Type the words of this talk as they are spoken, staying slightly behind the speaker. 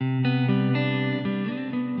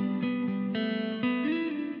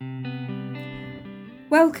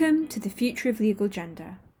Welcome to the Future of Legal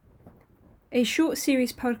Gender, a short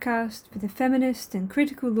series podcast for the Feminist and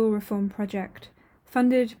Critical Law Reform Project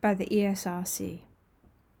funded by the ESRC.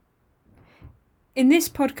 In this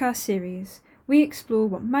podcast series, we explore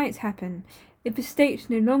what might happen if a state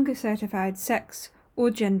no longer certified sex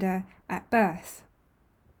or gender at birth.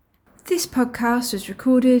 This podcast was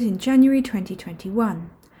recorded in January 2021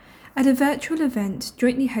 at a virtual event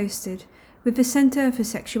jointly hosted with the Centre for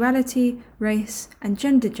Sexuality, Race and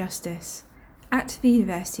Gender Justice at the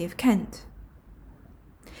University of Kent.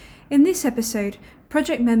 In this episode,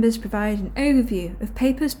 project members provide an overview of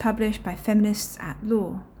papers published by Feminists at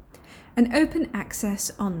Law, an open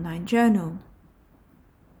access online journal.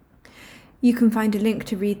 You can find a link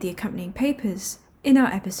to read the accompanying papers in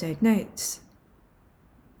our episode notes.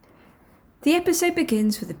 The episode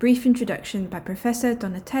begins with a brief introduction by Professor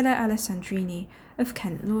Donatella Alessandrini of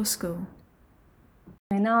Kent Law School.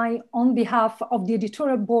 And I, on behalf of the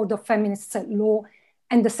editorial board of Feminists at Law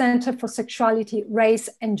and the Centre for Sexuality, Race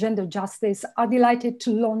and Gender Justice, are delighted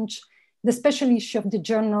to launch the special issue of the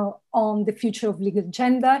journal on the future of legal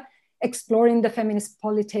gender, exploring the feminist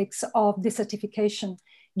politics of decertification,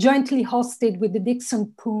 jointly hosted with the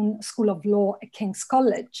Dickson Poon School of Law at King's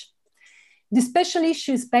College. The special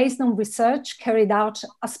issue is based on research carried out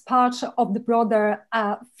as part of the broader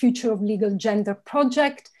Future of Legal Gender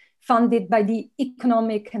project funded by the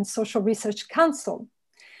Economic and Social Research Council.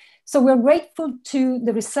 So we're grateful to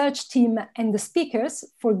the research team and the speakers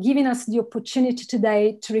for giving us the opportunity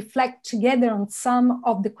today to reflect together on some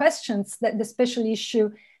of the questions that the special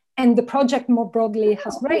issue and the project more broadly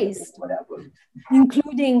has raised,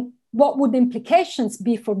 including what would the implications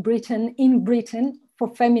be for Britain, for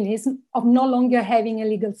feminism of no longer having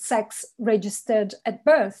illegal sex registered at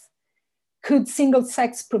birth? Could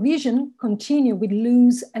single-sex provision continue with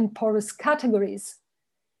loose and porous categories?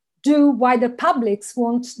 Do wider publics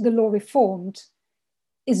want the law reformed?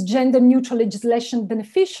 Is gender-neutral legislation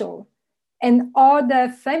beneficial? And are there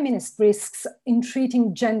feminist risks in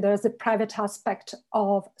treating gender as a private aspect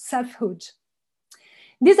of selfhood?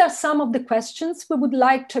 These are some of the questions we would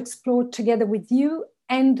like to explore together with you,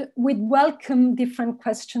 and we'd welcome different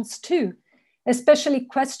questions too, especially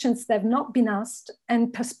questions that have not been asked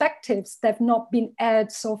and perspectives that have not been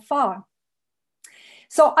aired so far.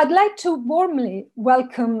 So I'd like to warmly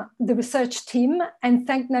welcome the research team and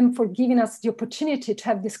thank them for giving us the opportunity to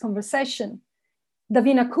have this conversation.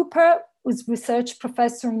 Davina Cooper, who's research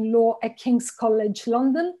professor in law at King's College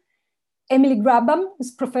London, Emily Grabham,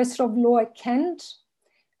 who's professor of law at Kent,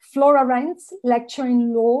 Flora Rentz, lecturer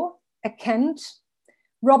in law at Kent,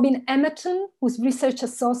 Robin Emerton, who's research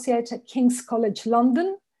associate at King's College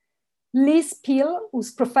London, Liz Peel,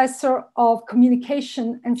 who's professor of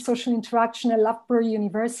communication and social interaction at Loughborough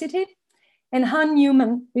University, and Han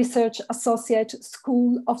Newman, research associate,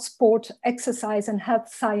 School of Sport, Exercise and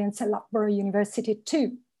Health Science at Loughborough University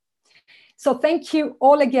too. So thank you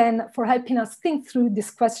all again for helping us think through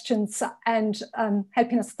these questions and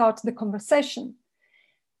helping us start the conversation.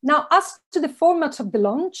 Now, as to the format of the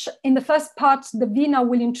launch, in the first part, Davina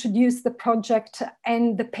will introduce the project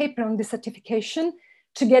and the paper on decertification,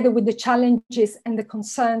 together with the challenges and the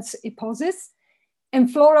concerns it poses.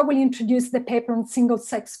 And Flora will introduce the paper on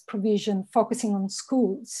single-sex provision, focusing on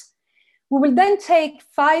schools. We will then take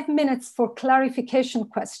 5 minutes for clarification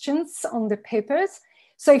questions on the papers.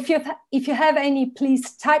 So if you have any,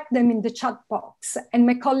 please type them in the chat box, and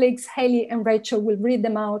my colleagues Hayley and Rachel will read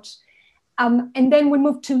them out. And then we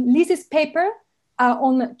move to Liz's paper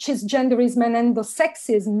on cisgenderism and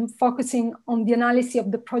endosexism, focusing on the analysis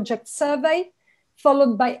of the project survey,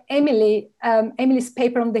 followed by Emily's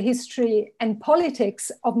paper on the history and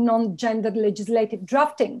politics of non-gendered legislative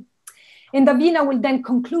drafting. And Davina will then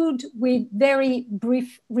conclude with very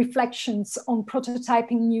brief reflections on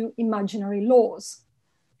prototyping new imaginary laws.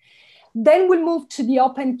 Then we'll move to the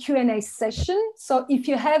open Q&A session. So if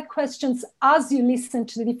you have questions as you listen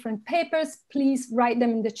to the different papers, please write them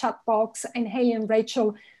in the chat box, and Hayley and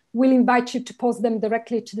Rachel will invite you to post them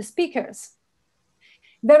directly to the speakers.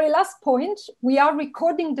 Very last point, we are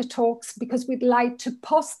recording the talks because we'd like to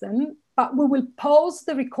post them, but we will pause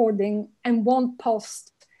the recording and won't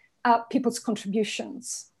post people's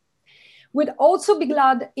contributions. We'd also be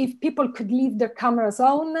glad if people could leave their cameras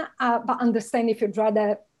on, but understand if you'd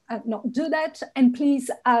rather not do that. And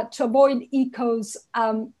please, to avoid echoes,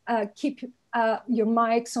 keep your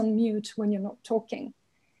mics on mute when you're not talking.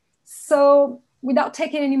 So without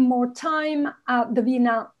taking any more time,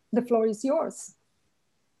 Davina, the floor is yours.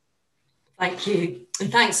 Thank you.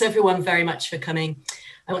 And thanks everyone very much for coming.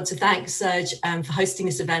 I want to thank Serge for hosting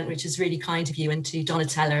this event, which is really kind of you, and to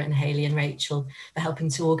Donatella and Hayley and Rachel for helping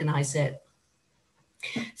to organise it.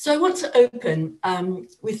 So I want to open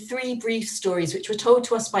with 3 brief stories which were told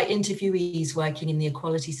to us by interviewees working in the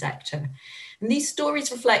equality sector. And these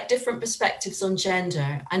stories reflect different perspectives on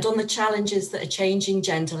gender and on the challenges that a changing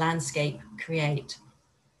gender landscape create.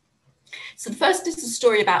 So the first is a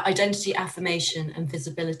story about identity affirmation and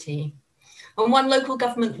visibility. And one local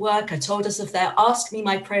government worker told us of their Ask Me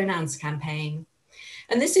My Pronouns campaign.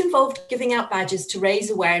 And this involved giving out badges to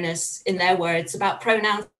raise awareness, in their words, about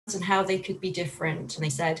pronouns and how they could be different. And they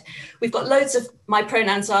said, we've got loads of My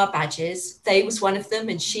Pronouns Are badges. They was one of them,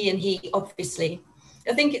 and she and he, obviously.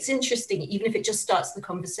 I think it's interesting, even if it just starts the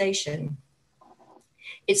conversation.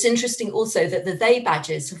 It's interesting also that the they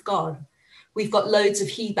badges have gone. We've got loads of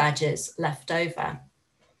he badges left over.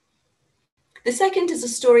 The second is a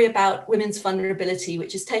story about women's vulnerability,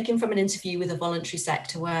 which is taken from an interview with a voluntary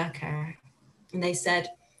sector worker. And they said,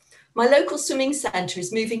 my local swimming centre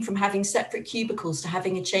is moving from having separate cubicles to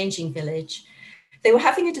having a changing village. They were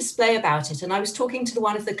having a display about it, and I was talking to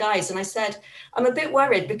one of the guys, and I said, I'm a bit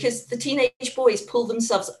worried because the teenage boys pull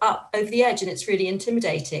themselves up over the edge and it's really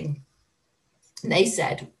intimidating. And they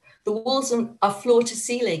said, the walls are floor to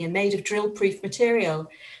ceiling and made of drill-proof material.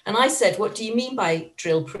 And I said, what do you mean by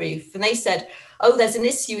drill-proof? And they said, oh, there's an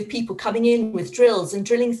issue with people coming in with drills and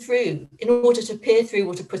drilling through in order to peer through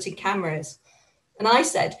or to put in cameras. And I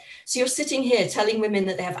said, so you're sitting here telling women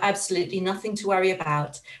that they have absolutely nothing to worry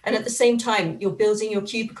about. And at the same time, you're building your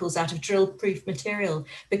cubicles out of drill-proof material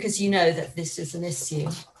because you know that this is an issue.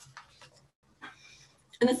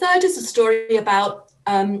 And the third is a story about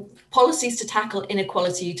policies to tackle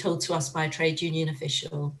inequality told to us by a trade union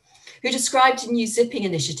official who described a new zipping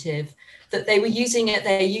initiative that they were using at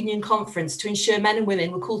their union conference to ensure men and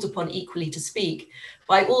women were called upon equally to speak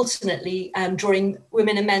by alternately drawing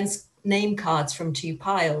women and men's name cards from 2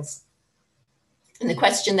 piles. And the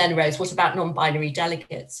question then arose, what about non-binary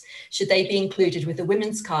delegates? Should they be included with the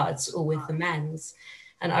women's cards or with the men's?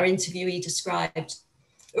 And our interviewee described,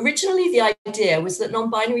 originally the idea was that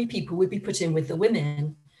non-binary people would be put in with the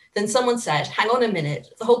women. Then someone said, hang on a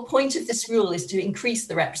minute, the whole point of this rule is to increase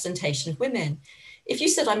the representation of women. If you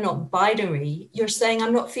said I'm not binary, you're saying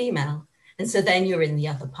I'm not female. And so then you're in the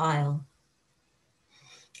other pile.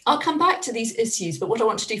 I'll come back to these issues, but what I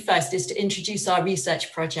want to do first is to introduce our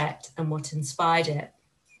research project and what inspired it.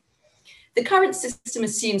 The current system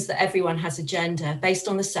assumes that everyone has a gender based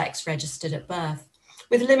on the sex registered at birth,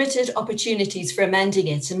 with limited opportunities for amending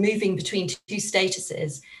it and moving between 2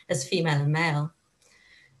 statuses as female and male.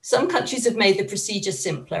 Some countries have made the procedure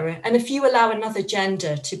simpler, and a few allow another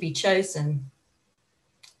gender to be chosen.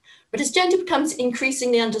 But as gender becomes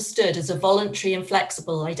increasingly understood as a voluntary and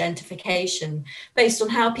flexible identification based on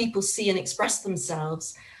how people see and express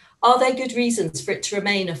themselves, are there good reasons for it to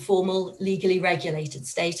remain a formal, legally regulated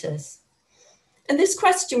status? And this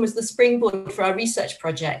question was the springboard for our research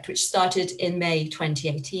project, which started in May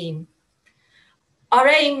 2018. Our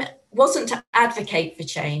aim wasn't to advocate for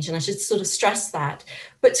change, and I should sort of stress that,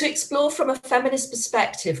 but to explore from a feminist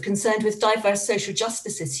perspective concerned with diverse social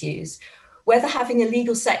justice issues, whether having a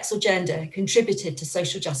legal sex or gender contributed to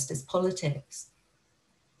social justice politics.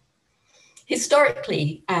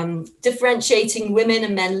 Historically, differentiating women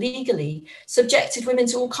and men legally subjected women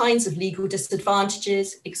to all kinds of legal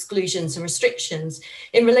disadvantages, exclusions, and restrictions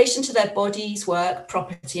in relation to their bodies, work,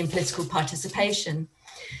 property, and political participation.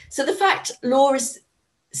 So the fact law is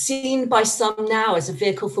seen by some now as a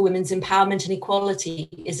vehicle for women's empowerment and equality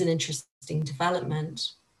is an interesting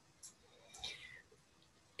development.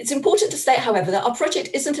 It's important to state, however, that our project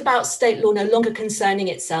isn't about state law no longer concerning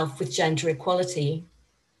itself with gender equality.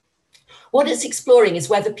 What it's exploring is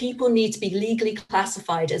whether people need to be legally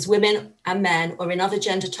classified as women and men, or in other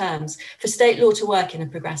gender terms, for state law to work in a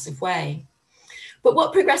progressive way. But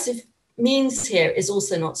what progressive means here is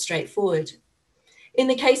also not straightforward. In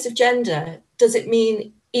the case of gender, does it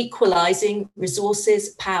mean equalizing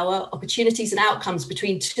resources, power, opportunities, and outcomes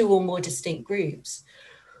between 2 or more distinct groups?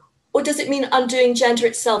 Or does it mean undoing gender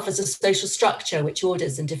itself as a social structure which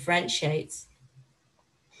orders and differentiates?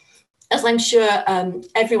 As I'm sure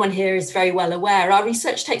everyone here is very well aware, our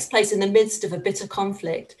research takes place in the midst of a bitter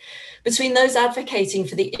conflict between those advocating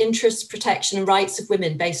for the interests, protection, and rights of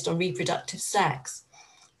women based on reproductive sex,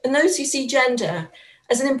 and those who see gender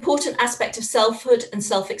as an important aspect of selfhood and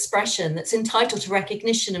self-expression that's entitled to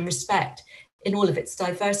recognition and respect in all of its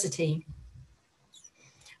diversity.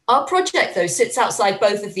 Our project, though, sits outside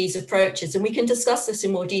both of these approaches, and we can discuss this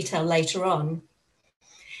in more detail later on.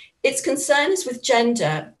 Its concern is with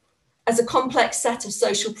gender as a complex set of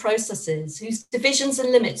social processes whose divisions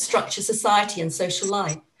and limits structure society and social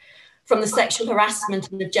life, from the sexual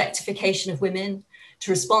harassment and objectification of women,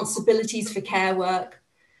 to responsibilities for care work,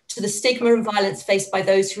 to the stigma and violence faced by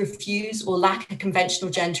those who refuse or lack a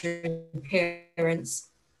conventional gender appearance,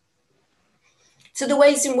 to the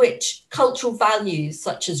ways in which cultural values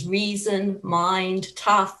such as reason, mind,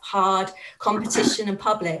 tough, hard, competition, and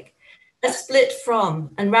public are split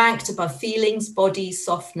from and ranked above feelings, bodies,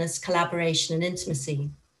 softness, collaboration, and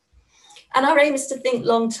intimacy. And our aim is to think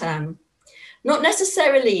long-term, not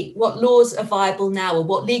necessarily what laws are viable now or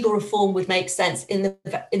what legal reform would make sense in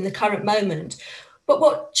the current moment, but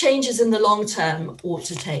what changes in the long term ought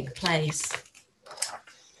to take place.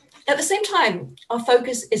 At the same time, our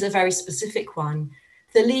focus is a very specific one: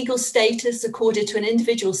 the legal status accorded to an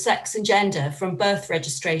individual's sex and gender from birth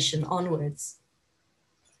registration onwards.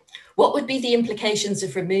 What would be the implications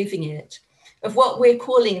of removing it, of what we're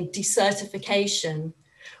calling decertification,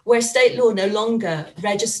 where state law no longer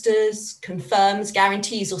registers, confirms,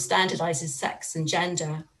 guarantees, or standardizes sex and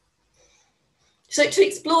gender? So to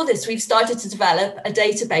explore this, we've started to develop a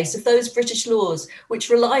database of those British laws which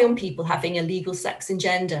rely on people having a legal sex and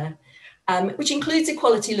gender, which includes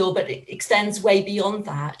equality law, but it extends way beyond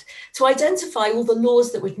that, to identify all the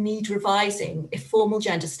laws that would need revising if formal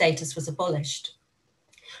gender status was abolished.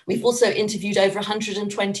 We've also interviewed over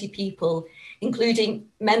 120 people, including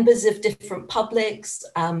members of different publics,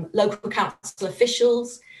 local council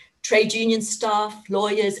officials, trade union staff,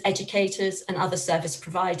 lawyers, educators, and other service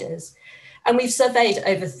providers. And we've surveyed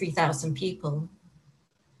over 3,000 people.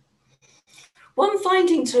 One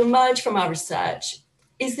finding to emerge from our research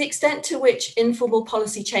is the extent to which informal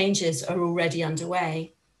policy changes are already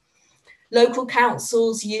underway. Local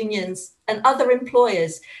councils, unions, and other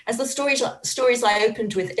employers, as the stories I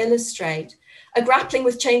opened with illustrate, are grappling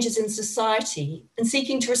with changes in society and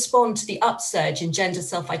seeking to respond to the upsurge in gender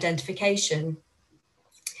self-identification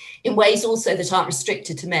in ways also that aren't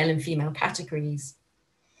restricted to male and female categories.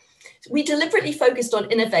 We deliberately focused on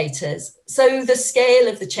innovators, so the scale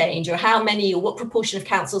of the change, or how many or what proportion of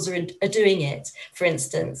councils are doing it, for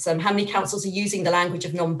instance, how many councils are using the language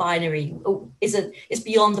of non-binary is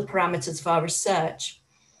beyond the parameters of our research.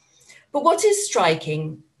 But what is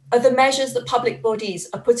striking are the measures that public bodies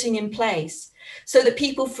are putting in place so that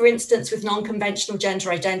people, for instance, with non-conventional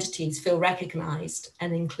gender identities feel recognised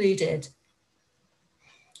and included.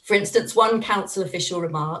 For instance, one council official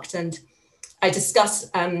remarked, and I discuss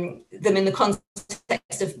them in the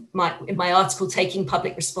context of my article, Taking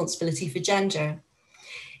Public Responsibility for Gender.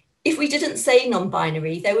 If we didn't say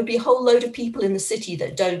non-binary, there would be a whole load of people in the city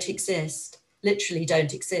that don't exist, literally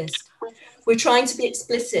don't exist. We're trying to be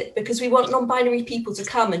explicit because we want non-binary people to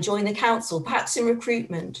come and join the council, perhaps in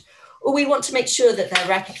recruitment, or we want to make sure that they're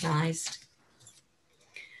recognised.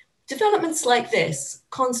 Developments like this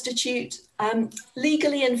constitute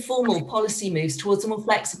legally informal policy moves towards a more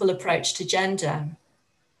flexible approach to gender.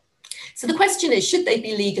 So the question is, should they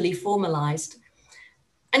be legally formalised?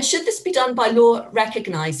 And should this be done by law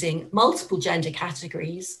recognising multiple gender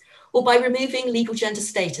categories or by removing legal gender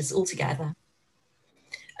status altogether?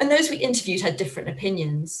 And those we interviewed had different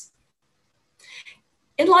opinions.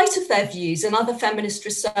 In light of their views and other feminist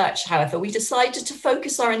research, however, we decided to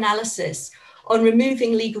focus our analysis on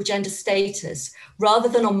removing legal gender status rather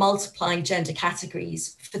than on multiplying gender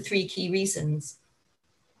categories for three key reasons: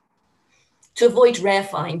 to avoid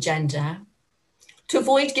rareifying gender, to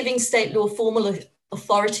avoid giving state law formal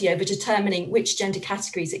authority over determining which gender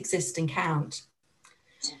categories exist and count,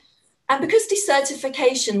 and because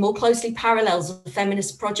decertification more closely parallels the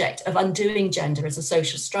feminist project of undoing gender as a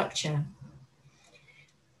social structure.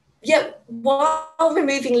 Yet, while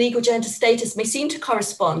removing legal gender status may seem to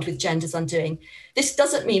correspond with gender's undoing, this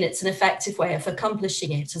doesn't mean it's an effective way of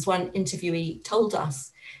accomplishing it, as one interviewee told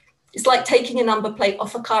us. It's like taking a number plate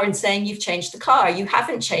off a car and saying you've changed the car. You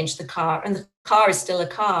haven't changed the car, and the car is still a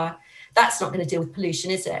car. That's not going to deal with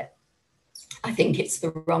pollution, is it? I think it's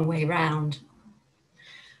the wrong way round.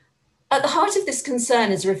 At the heart of this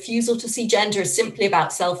concern is a refusal to see gender as simply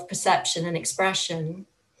about self-perception and expression.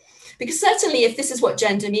 Because certainly if this is what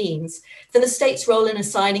gender means, then the state's role in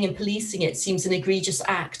assigning and policing it seems an egregious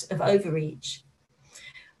act of overreach.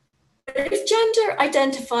 But if gender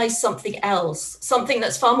identifies something else, something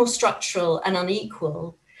that's far more structural and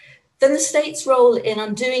unequal, then the state's role in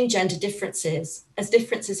undoing gender differences as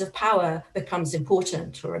differences of power becomes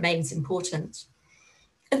important or remains important.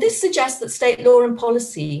 And this suggests that state law and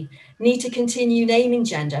policy need to continue naming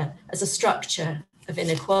gender as a structure of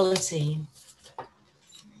inequality.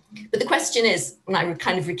 But the question is, and I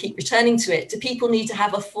kind of keep returning to it, do people need to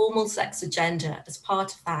have a formal sex agenda as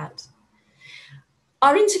part of that?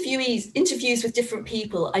 Our interviews with different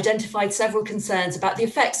people identified several concerns about the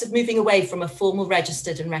effects of moving away from a formal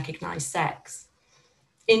registered and recognised sex.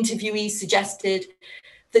 Interviewees suggested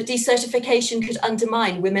that decertification could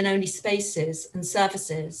undermine women-only spaces and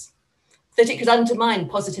services, that it could undermine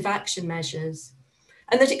positive action measures,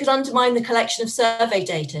 and that it could undermine the collection of survey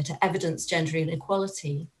data to evidence gender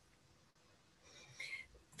inequality.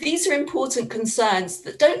 These are important concerns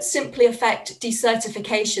that don't simply affect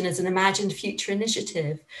decertification as an imagined future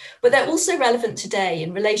initiative, but they're also relevant today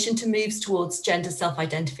in relation to moves towards gender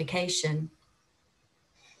self-identification.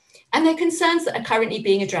 And they're concerns that are currently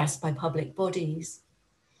being addressed by public bodies.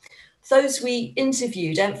 Those we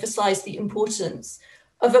interviewed emphasised the importance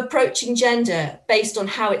of approaching gender based on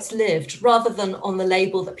how it's lived rather than on the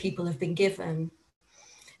label that people have been given.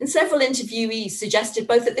 And several interviewees suggested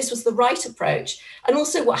both that this was the right approach and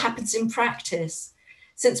also what happens in practice,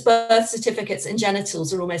 since birth certificates and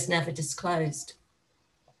genitals are almost never disclosed.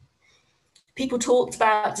 People talked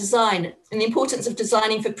about design and the importance of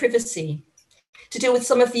designing for privacy, to deal with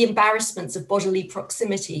some of the embarrassments of bodily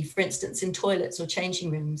proximity, for instance, in toilets or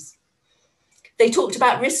changing rooms. They talked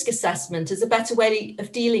about risk assessment as a better way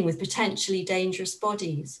of dealing with potentially dangerous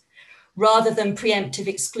bodies, rather than preemptive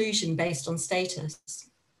exclusion based on status.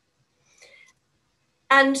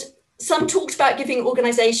 And some talked about giving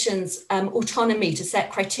organisations autonomy to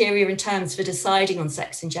set criteria and terms for deciding on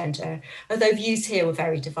sex and gender, although views here were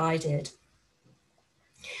very divided.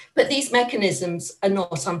 But these mechanisms are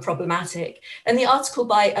not unproblematic. And the article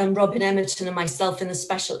by Robin Emerton and myself in the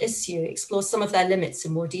special issue explores some of their limits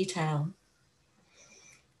in more detail.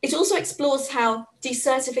 It also explores how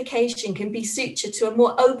decertification can be sutured to a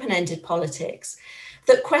more open-ended politics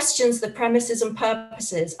that questions the premises and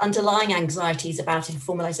purposes underlying anxieties about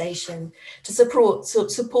informalisation to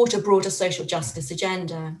support a broader social justice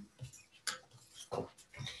agenda.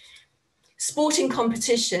 Sporting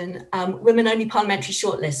competition, women-only parliamentary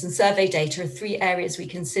shortlists and survey data are three areas we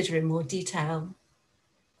consider in more detail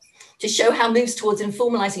to show how moves towards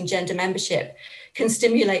informalising gender membership can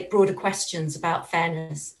stimulate broader questions about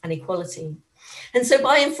fairness and equality. And so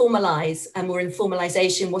by informalise or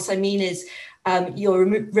informalisation, what I mean is you're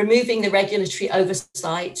removing the regulatory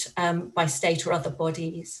oversight by state or other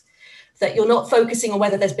bodies, that you're not focusing on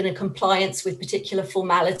whether there's been a compliance with particular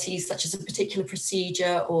formalities, such as a particular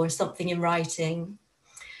procedure or something in writing.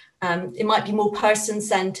 It might be more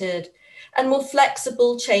person-centered and more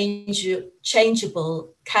flexible,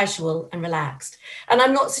 changeable, casual, and relaxed. And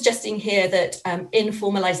I'm not suggesting here that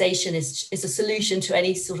informalisation is a solution to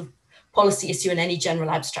any sort of policy issue in any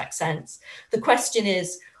general abstract sense. The question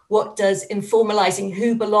is, what does informalising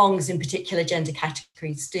who belongs in particular gender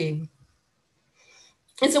categories do?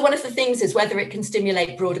 And so one of the things is whether it can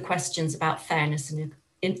stimulate broader questions about fairness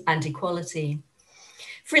and equality.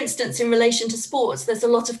 For instance, in relation to sports, there's a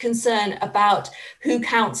lot of concern about who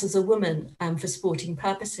counts as a woman for sporting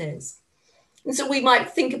purposes. And so we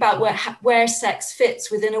might think about where sex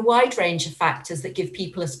fits within a wide range of factors that give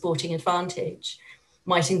people a sporting advantage.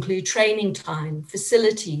 Might include training time,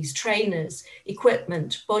 facilities, trainers,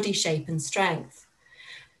 equipment, body shape and strength.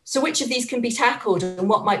 So which of these can be tackled and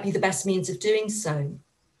what might be the best means of doing so?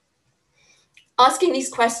 Asking these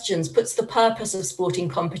questions puts the purpose of sporting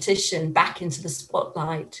competition back into the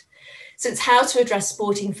spotlight, since how to address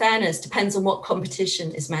sporting fairness depends on what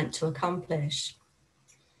competition is meant to accomplish.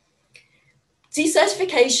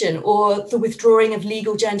 Decertification, or the withdrawing of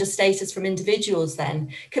legal gender status from individuals then,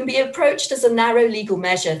 can be approached as a narrow legal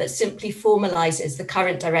measure that simply formalises the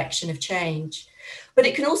current direction of change. But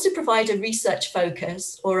it can also provide a research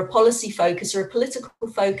focus or a policy focus or a political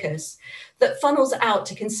focus that funnels out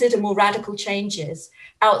to consider more radical changes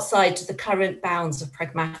outside the current bounds of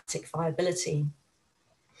pragmatic viability.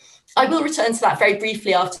 I will return to that very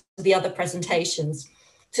briefly after the other presentations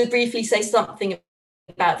to briefly say something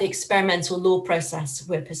about the experimental law process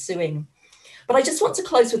we're pursuing. But I just want to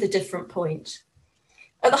close with a different point.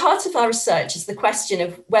 At the heart of our research is the question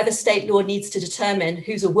of whether state law needs to determine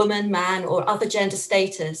who's a woman, man, or other gender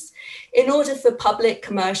status in order for public,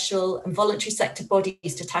 commercial, and voluntary sector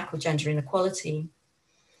bodies to tackle gender inequality.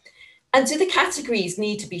 And do the categories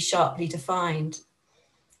need to be sharply defined?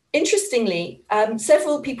 Interestingly,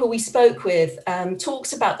 several people we spoke with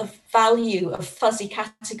talks about the value of fuzzy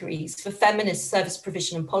categories for feminist service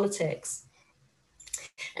provision and politics,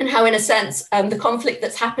 and how, in a sense, the conflict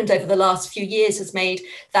that's happened over the last few years has made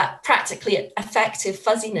that practically effective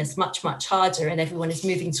fuzziness much, much harder, and everyone is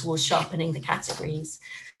moving towards sharpening the categories.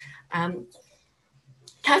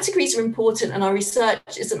 Categories are important, and our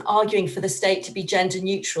research isn't arguing for the state to be gender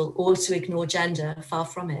neutral or to ignore gender, far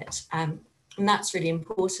from it. And that's really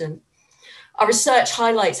important. Our research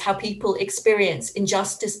highlights how people experience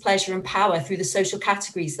injustice, pleasure, and power through the social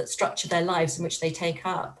categories that structure their lives and which they take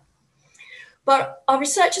up. But our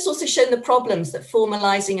research has also shown the problems that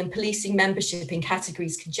formalising and policing membership in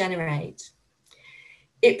categories can generate.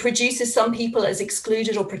 It produces some people as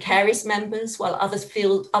excluded or precarious members, while others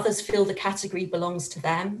feel the category belongs to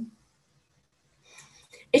them.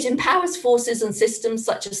 It empowers forces and systems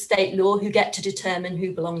such as state law who get to determine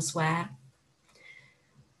who belongs where.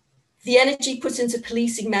 The energy put into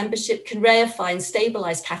policing membership can reify and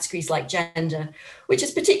stabilise categories like gender, which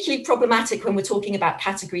is particularly problematic when we're talking about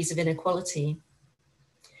categories of inequality.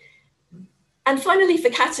 And finally, for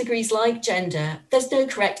categories like gender, there's no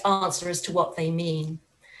correct answer as to what they mean.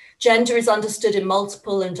 Gender is understood in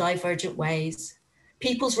multiple and divergent ways.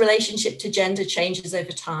 People's relationship to gender changes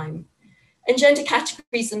over time, and gender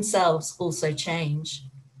categories themselves also change.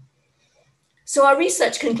 So our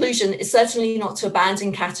research conclusion is certainly not to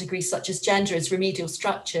abandon categories such as gender as remedial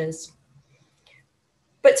structures,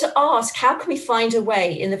 but to ask, how can we find a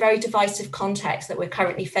way in the very divisive context that we're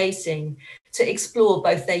currently facing to explore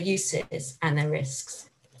both their uses and their risks?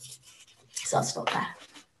 So I'll stop there.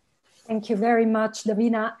 Thank you very much,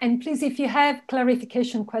 Davina. And please, if you have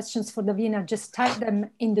clarification questions for Davina, just type them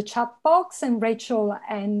in the chat box, and Rachel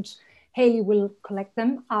and Haley will collect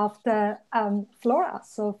them after Flora.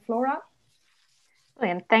 So Flora.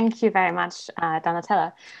 Brilliant. Thank you very much,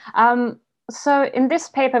 Donatella. So in this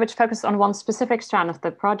paper, which focuses on one specific strand of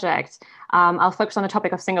the project, I'll focus on the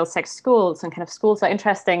topic of single-sex schools. And kind of schools are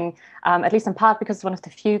interesting, at least in part because it's one of the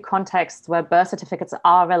few contexts where birth certificates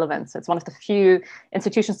are relevant. So it's one of the few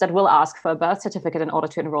institutions that will ask for a birth certificate in order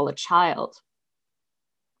to enroll a child.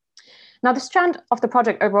 Now, the strand of the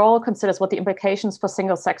project overall considers what the implications for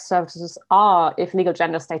single-sex services are if legal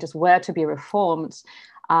gender status were to be reformed.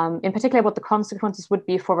 In particular, what the consequences would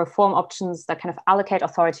be for reform options that kind of allocate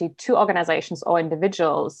authority to organizations or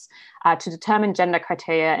individuals to determine gender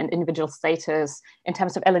criteria and individual status in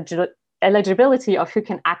terms of eligibility of who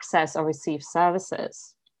can access or receive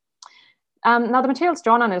services. Now, the materials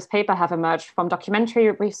drawn on this paper have emerged from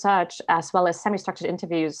documentary research as well as semi-structured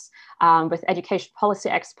interviews with education policy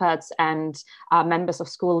experts and members of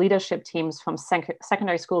school leadership teams from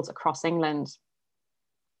secondary schools across England.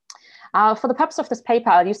 For the purpose of this paper,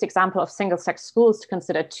 I'll use the example of single-sex schools to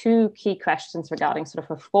consider two key questions regarding sort of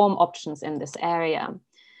reform options in this area.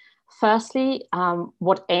 Firstly,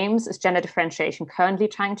 what aims is gender differentiation currently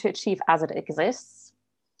trying to achieve as it exists?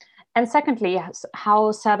 And secondly,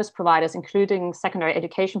 how service providers, including secondary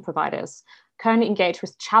education providers, currently engage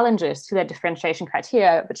with challenges to their differentiation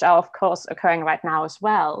criteria, which are of course occurring right now as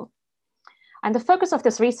well. And the focus of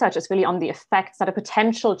this research is really on the effects that a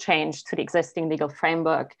potential change to the existing legal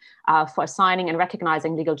framework for assigning and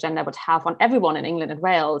recognizing legal gender would have on everyone in England and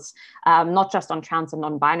Wales, not just on trans and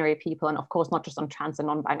non-binary people, and of course, not just on trans and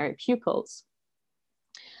non-binary pupils.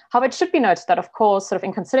 However, it should be noted that, of course, sort of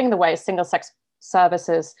in considering the way single-sex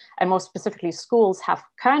services and more specifically schools have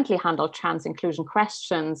currently handled trans inclusion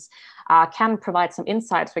questions can provide some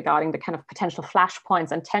insights regarding the kind of potential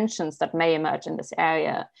flashpoints and tensions that may emerge in this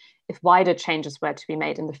area if wider changes were to be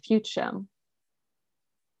made in the future.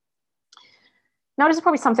 Now, this is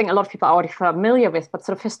probably something a lot of people are already familiar with, but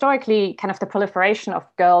sort of historically, kind of the proliferation of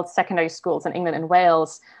girls' secondary schools in England and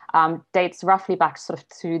Wales dates roughly back sort of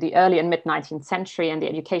to the early and mid-19th century and the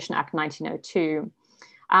Education Act 1902.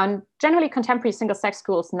 And generally, contemporary single-sex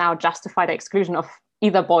schools now justify the exclusion of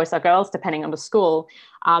either boys or girls, depending on the school,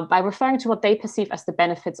 by referring to what they perceive as the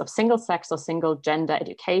benefits of single-sex or single-gender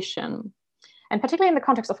education. And particularly in the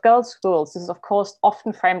context of girls' schools, this is of course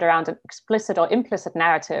often framed around an explicit or implicit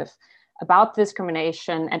narrative about the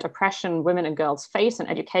discrimination and oppression women and girls face in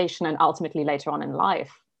education and ultimately later on in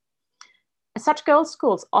life. As such, girls'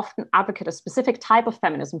 schools often advocate a specific type of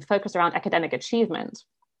feminism focused around academic achievement.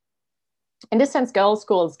 In this sense, girls'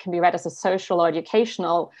 schools can be read as a social or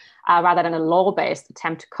educational rather than a law-based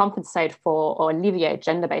attempt to compensate for or alleviate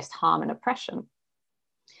gender-based harm and oppression.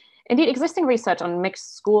 Indeed, existing research on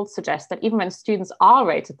mixed schools suggests that even when students are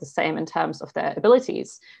rated the same in terms of their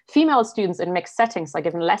abilities, female students in mixed settings are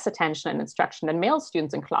given less attention and instruction than male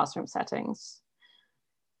students in classroom settings.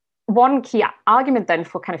 One key argument then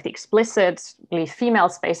for kind of the explicitly female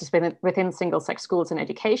spaces within single-sex schools and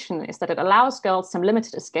education is that it allows girls some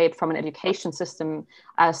limited escape from an education system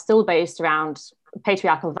still based around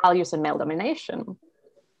patriarchal values and male domination.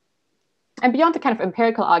 And beyond the kind of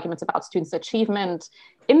empirical arguments about students' achievement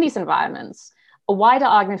in these environments, a wider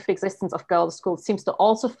argument for the existence of girls' schools seems to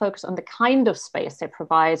also focus on the kind of space they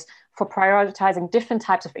provide for prioritizing different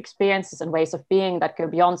types of experiences and ways of being that go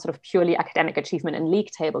beyond sort of purely academic achievement and league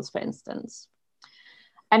tables, for instance.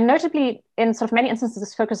 And notably, in sort of many instances,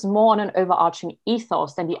 this focuses more on an overarching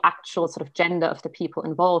ethos than the actual sort of gender of the people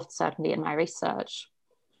involved, certainly in my research.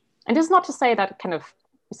 And this is not to say that kind of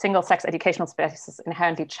single-sex educational spaces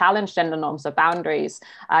inherently challenge gender norms or boundaries.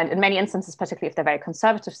 And in many instances, particularly if they're very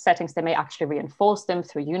conservative settings, they may actually reinforce them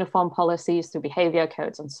through uniform policies, through behavior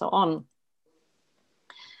codes, and so on.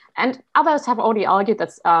 And others have already argued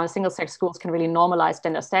that single-sex schools can really normalize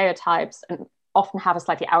gender stereotypes and often have a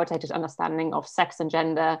slightly outdated understanding of sex and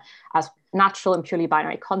gender as natural and purely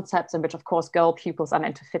binary concepts in which, of course, girl pupils are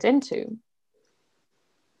meant to fit into.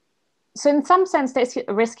 So in some sense, there's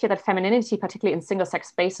a risk here that femininity, particularly in single-sex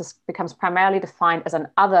spaces, becomes primarily defined as an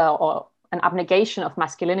other or an abnegation of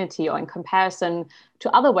masculinity, or in comparison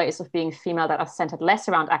to other ways of being female that are centered less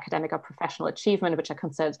around academic or professional achievement, which are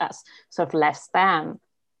considered as sort of less than.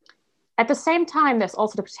 At the same time, there's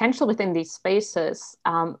also the potential within these spaces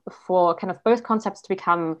for kind of both concepts to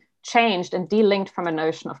become changed and delinked from a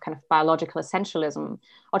notion of kind of biological essentialism,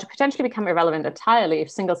 or to potentially become irrelevant entirely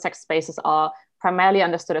if single-sex spaces are primarily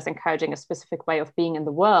understood as encouraging a specific way of being in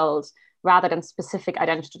the world, rather than specific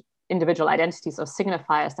individual identities or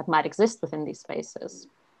signifiers that might exist within these spaces.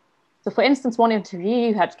 So for instance, one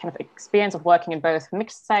interviewee who had kind of experience of working in both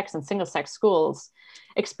mixed sex and single sex schools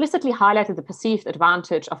explicitly highlighted the perceived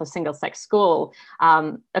advantage of a single sex school.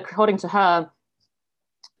 According to her,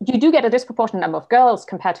 you do get a disproportionate number of girls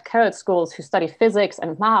compared to co-ed schools who study physics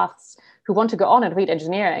and maths, who want to go on and read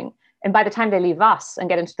engineering. And by the time they leave us and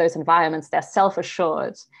get into those environments, they're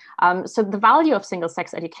self-assured. So the value of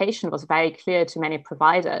single-sex education was very clear to many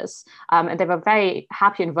providers. And they were very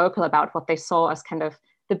happy and vocal about what they saw as kind of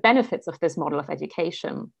the benefits of this model of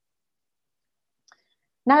education.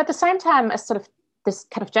 Now, at the same time as sort of this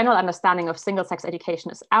kind of general understanding of single-sex education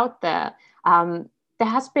is out there, there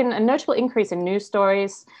has been a notable increase in news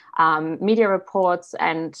stories, media reports,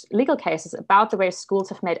 and legal cases about the way schools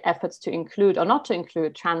have made efforts to include or not to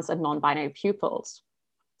include trans and non-binary pupils.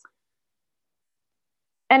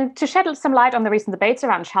 And to shed some light on the recent debates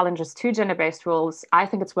around challenges to gender-based rules, I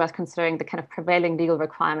think it's worth considering the kind of prevailing legal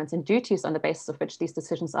requirements and duties on the basis of which these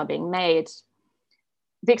decisions are being made.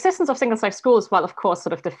 The existence of single-sex schools, while of course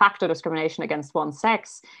sort of de facto discrimination against one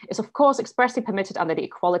sex, is of course expressly permitted under the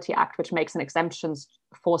Equality Act, which makes an exemption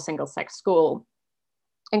for single-sex school.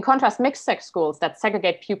 In contrast, mixed-sex schools that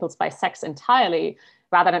segregate pupils by sex entirely,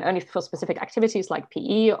 rather than only for specific activities like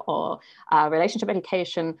PE or relationship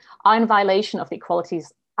education, are in violation of the Equality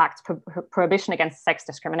Act's prohibition against sex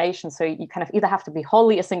discrimination. So you kind of either have to be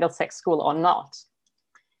wholly a single-sex school or not.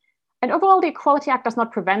 And overall, the Equality Act does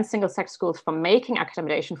not prevent single-sex schools from making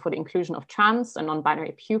accommodation for the inclusion of trans and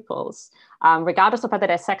non-binary pupils, regardless of whether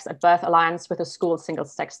their sex at birth aligns with the school's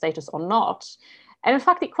single-sex status or not. And in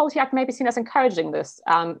fact, the Equality Act may be seen as encouraging this,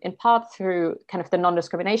 in part through kind of the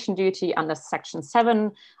non-discrimination duty under Section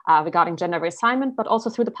 7 regarding gender reassignment, but also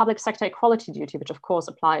through the public sector equality duty, which of course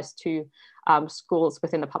applies to schools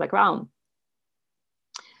within the public realm.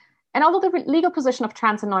 And although the legal position of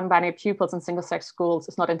trans and non-binary pupils in single-sex schools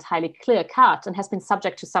is not entirely clear-cut and has been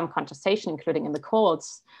subject to some contestation, including in the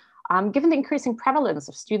courts, given the increasing prevalence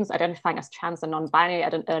of students identifying as trans and non-binary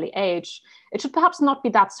at an early age, it should perhaps not be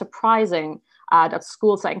that surprising that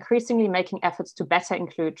schools are increasingly making efforts to better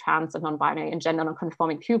include trans and non-binary and gender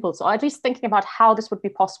non-conforming pupils, or at least thinking about how this would be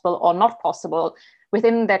possible or not possible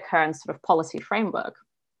within their current sort of policy framework.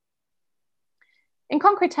 In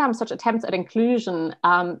concrete terms, such attempts at inclusion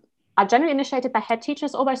are generally initiated by head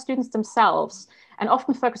teachers or by students themselves, and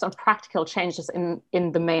often focus on practical changes in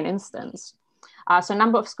the main instance. So a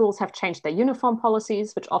number of schools have changed their uniform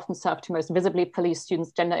policies, which often serve to most visibly police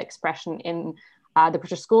students' gender expression in the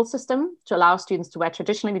British school system, to allow students to wear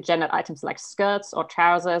traditionally gendered items like skirts or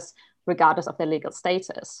trousers, regardless of their legal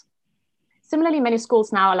status. Similarly, many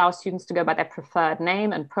schools now allow students to go by their preferred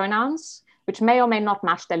name and pronouns, which may or may not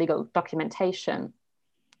match their legal documentation.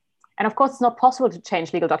 And of course, it's not possible to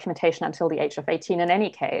change legal documentation until the age of 18 in any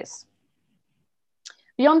case.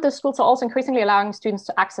 Beyond this, schools are also increasingly allowing students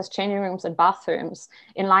to access changing rooms and bathrooms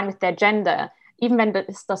in line with their gender, even when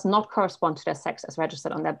this does not correspond to their sex as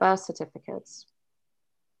registered on their birth certificates.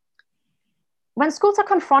 When schools are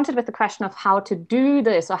confronted with the question of how to do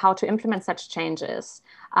this or how to implement such changes,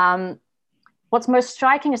 what's most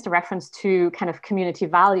striking is the reference to kind of community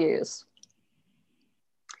values.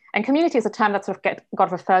 And community is a term that sort of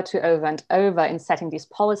got referred to over and over in setting these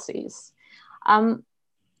policies.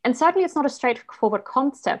 And certainly it's not a straightforward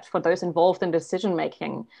concept for those involved in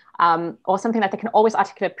decision-making, or something that they can always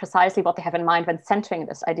articulate precisely what they have in mind when centering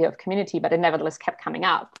this idea of community, but it nevertheless kept coming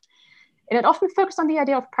up. And it often focused on the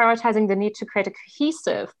idea of prioritizing the need to create a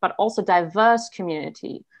cohesive, but also diverse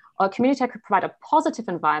community, or a community that could provide a positive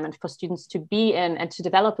environment for students to be in and to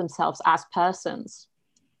develop themselves as persons.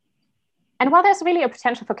 And while there's really a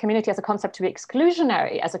potential for community as a concept to be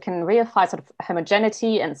exclusionary, as it can reify sort of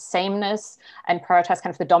homogeneity and sameness and prioritize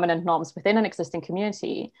kind of the dominant norms within an existing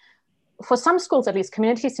community, for some schools, at least,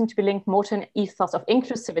 communities seem to be linked more to an ethos of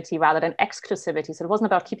inclusivity rather than exclusivity. So it wasn't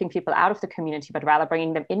about keeping people out of the community, but rather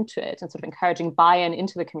bringing them into it and sort of encouraging buy-in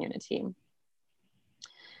into the community.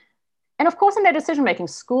 And of course, in their decision-making,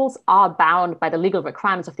 schools are bound by the legal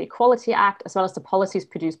requirements of the Equality Act, as well as the policies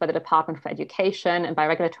produced by the Department for Education and by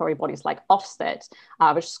regulatory bodies like Ofsted,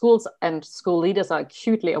 which schools and school leaders are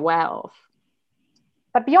acutely aware of.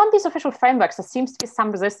 But beyond these official frameworks, there seems to be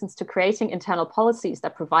some resistance to creating internal policies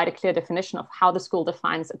that provide a clear definition of how the school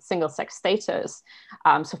defines its single-sex status.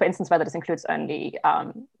 So for instance, whether this includes only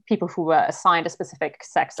people who were assigned a specific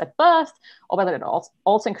sex at birth, or whether it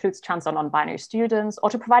also includes trans or non-binary students, or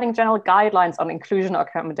to providing general guidelines on inclusion or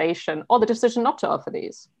accommodation, or the decision not to offer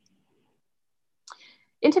these.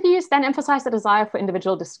 Interviews then emphasize the desire for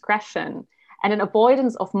individual discretion and an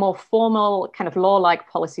avoidance of more formal kind of law-like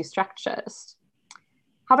policy structures.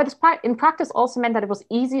 However, this in practice also meant that it was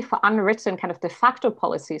easy for unwritten kind of de facto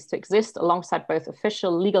policies to exist alongside both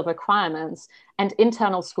official legal requirements and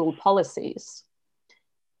internal school policies.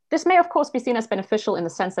 This may, of course, be seen as beneficial in the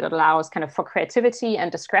sense that it allows kind of for creativity and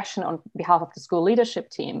discretion on behalf of the school leadership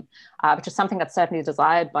team, which is something that's certainly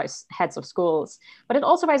desired by heads of schools. But it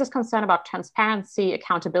also raises concern about transparency,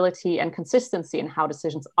 accountability, and consistency in how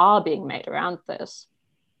decisions are being made around this.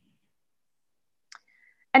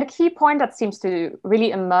 And a key point that seems to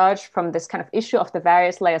really emerge from this kind of issue of the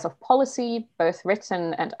various layers of policy, both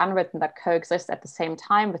written and unwritten, that coexist at the same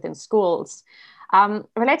time within schools,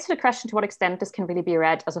 relates to the question to what extent this can really be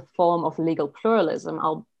read as a form of legal pluralism,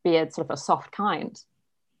 albeit sort of a soft kind.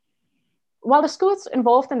 While the schools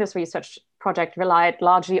involved in this research project relied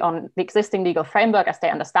largely on the existing legal framework as they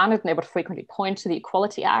understand it, and they would frequently point to the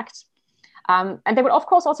Equality Act, and they would, of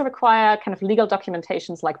course, also require kind of legal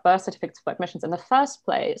documentations like birth certificates for admissions in the first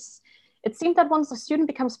place. It seemed that once the student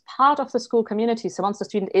becomes part of the school community, so once the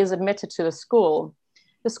student is admitted to the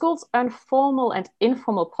school's own formal and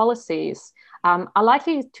informal policies are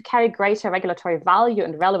likely to carry greater regulatory value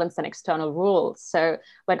and relevance than external rules. So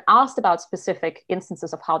when asked about specific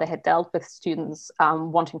instances of how they had dealt with students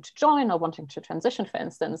wanting to join or wanting to transition, for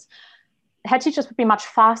instance, head teachers would be much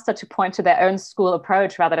faster to point to their own school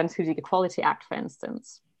approach rather than to the Equality Act, for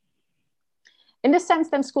instance. In this sense,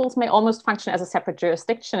 then schools may almost function as a separate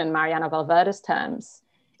jurisdiction in Mariana Valverde's terms,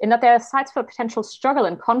 in that there are sites for potential struggle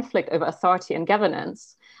and conflict over authority and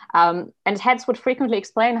governance. And heads would frequently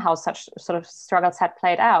explain how such sort of struggles had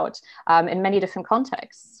played out in many different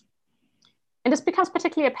contexts. And this becomes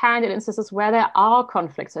particularly apparent in instances where there are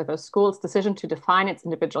conflicts over a school's decision to define its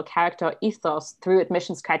individual character or ethos through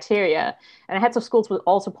admissions criteria. And heads of schools will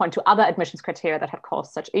also point to other admissions criteria that have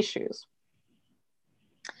caused such issues.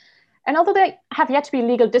 And although there have yet to be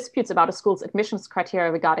legal disputes about a school's admissions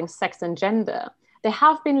criteria regarding sex and gender, there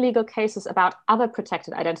have been legal cases about other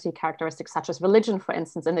protected identity characteristics, such as religion, for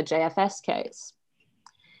instance, in the JFS case.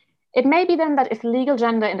 It may be then that if legal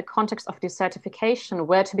gender in the context of decertification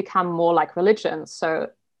were to become more like religion, so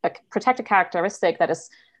a protected characteristic that is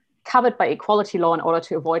covered by equality law in order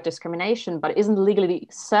to avoid discrimination, but isn't legally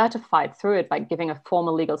certified through it by giving a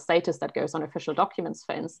formal legal status that goes on official documents,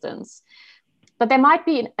 for instance, but there might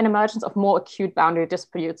be an emergence of more acute boundary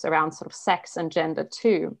disputes around sort of sex and gender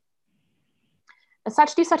too. As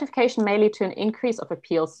such, decertification may lead to an increase of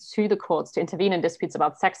appeals to the courts to intervene in disputes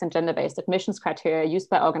about sex and gender-based admissions criteria used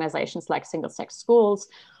by organizations like single-sex schools,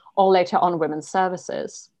 or later on women's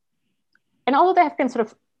services. And although there have been sort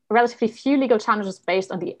of relatively few legal challenges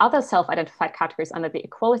based on the other self-identified categories under the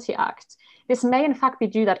Equality Act, this may in fact be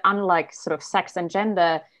due that unlike sort of sex and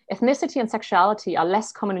gender, ethnicity and sexuality are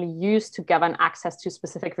less commonly used to govern access to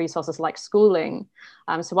specific resources like schooling.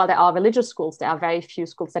 So while there are religious schools, there are very few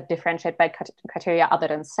schools that differentiate by criteria other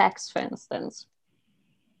than sex, for instance.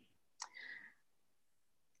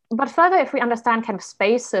 But further, if we understand kind of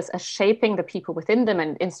spaces as shaping the people within them,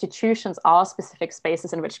 and institutions are specific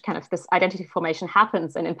spaces in which kind of this identity formation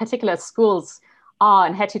happens, and in particular schools are,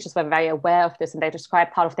 and head teachers were very aware of this, and they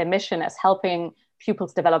describe part of their mission as helping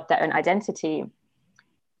pupils develop their own identity.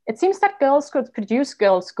 It seems that girls' schools produce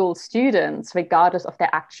girls' school students regardless of their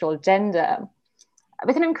actual gender,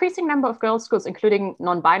 with an increasing number of girls' schools, including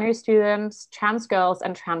non-binary students, trans girls,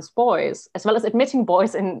 and trans boys, as well as admitting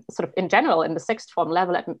boys in general in the sixth form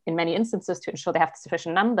level in many instances to ensure they have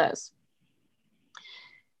sufficient numbers.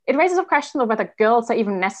 It raises a question of whether girls are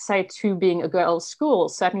even necessary to being a girls' school.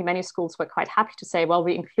 Certainly many schools were quite happy to say, well,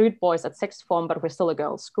 we include boys at sixth form, but we're still a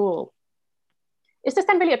girls' school. Is this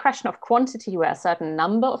then really a question of quantity where a certain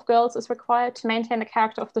number of girls is required to maintain the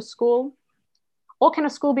character of the school? Or can a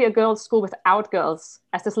school be a girls' school without girls,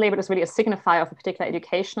 as this label is really a signifier of a particular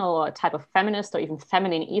educational or type of feminist or even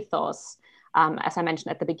feminine ethos, as I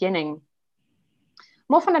mentioned at the beginning?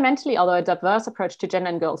 More fundamentally, although a diverse approach to gender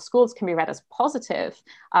in girls' schools can be read as positive,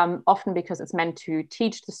 often because it's meant to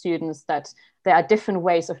teach the students that there are different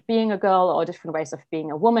ways of being a girl or different ways of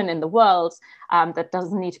being a woman in the world, that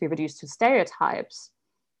doesn't need to be reduced to stereotypes.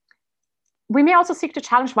 We may also seek to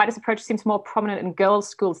challenge why this approach seems more prominent in girls'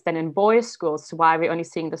 schools than in boys' schools, so why we're only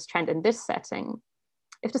seeing this trend in this setting.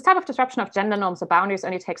 If this type of disruption of gender norms or boundaries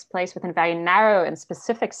only takes place within very narrow and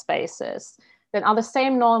specific spaces, then are the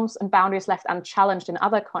same norms and boundaries left unchallenged in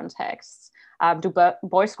other contexts? Do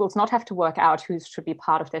boys' schools not have to work out who should be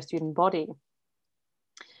part of their student body?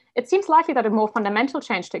 It seems likely that a more fundamental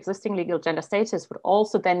change to existing legal gender status would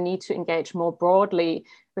also then need to engage more broadly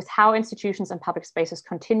with how institutions and public spaces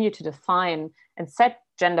continue to define and set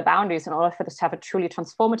gender boundaries in order for this to have a truly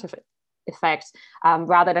transformative effect,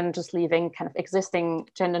 rather than just leaving kind of existing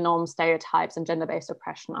gender norms, stereotypes, and gender-based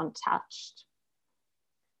oppression untouched.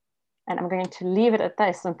 And I'm going to leave it at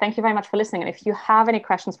this. And thank you very much for listening. And if you have any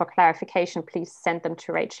questions for clarification, please send them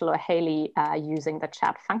to Rachel or Haley using the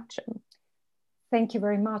chat function. Thank you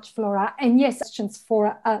very much, Flora. And yes, questions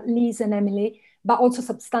for Liz and Emily, but also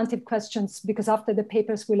substantive questions, because after the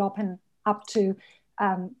papers will open up to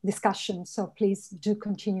discussion. So please do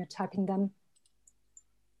continue typing them.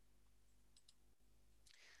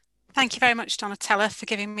 Thank you very much, Donatella, for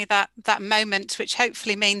giving me that moment, which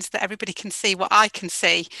hopefully means that everybody can see what I can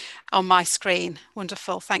see on my screen.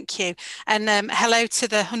 Wonderful, thank you. And hello to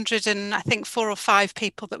the 100 and I think 4 or 5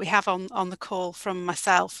 people that we have on the call from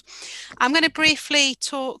myself. I'm going to briefly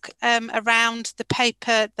talk around the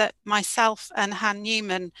paper that myself and Han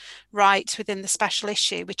Newman write within the special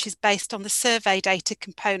issue, which is based on the survey data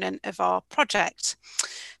component of our project.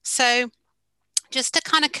 So just to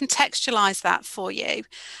kind of contextualize that for you,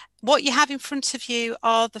 what you have in front of you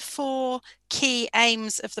are the 4 key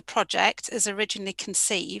aims of the project as originally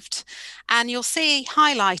conceived, and you'll see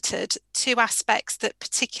highlighted 2 aspects that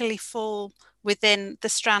particularly fall within the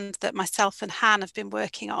strand that myself and Han have been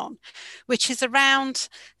working on, which is around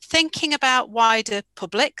thinking about wider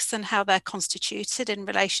publics and how they're constituted in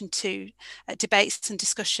relation to debates and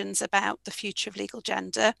discussions about the future of legal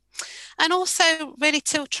gender, and also really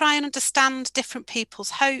to try and understand different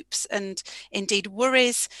people's hopes and indeed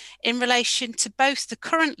worries in relation to both the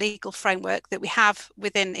current legal framework that we have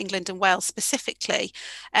within England and Wales specifically,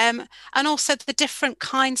 and also the different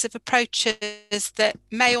kinds of approaches that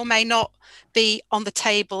may or may not be on the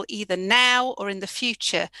table either now or in the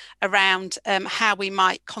future around how we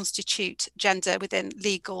might constitute gender within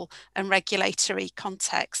legal and regulatory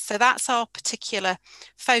contexts. So that's our particular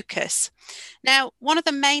focus. Now, one of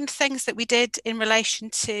the main things that we did in relation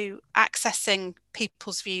to accessing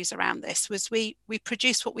people's views around this was we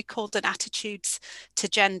produced what we called an attitudes to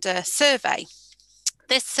gender survey.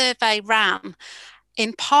 This survey ran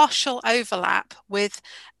in partial overlap with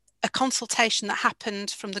a consultation that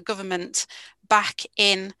happened from the government back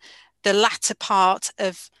in the latter part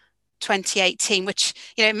of 2018, which,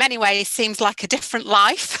 you know, in many ways seems like a different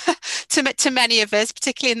life to many of us,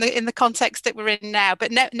 particularly in the context that we're in now.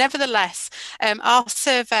 But nevertheless, our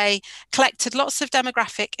survey collected lots of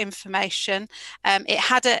demographic information. It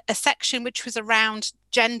had a section which was around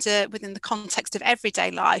gender within the context of everyday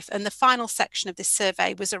life, and the final section of this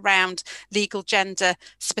survey was around legal gender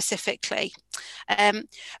specifically.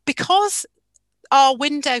 Because our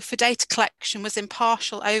window for data collection was in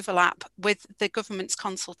partial overlap with the government's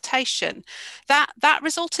consultation, that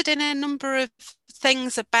resulted in a number of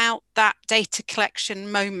things about that data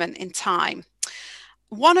collection moment in time.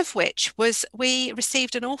 One of which was we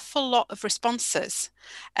received an awful lot of responses,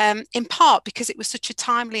 in part because it was such a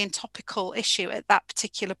timely and topical issue at that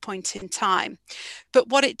particular point in time. But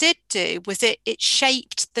what it did do was it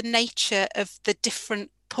shaped the nature of the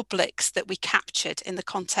different publics that we captured in the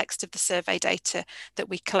context of the survey data that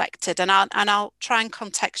we collected. And I'll try and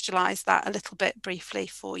contextualize that a little bit briefly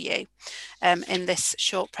for you in this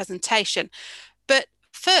short presentation. But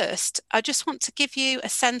first, I just want to give you a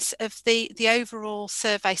sense of the overall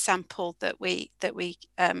survey sample that we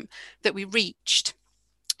reached.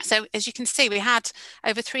 So as you can see, we had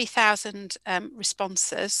over 3,000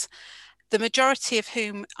 responses, the majority of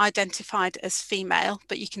whom identified as female,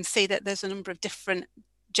 but you can see that there's a number of different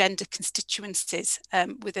gender constituencies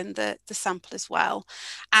within the sample as well.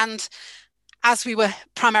 And as we were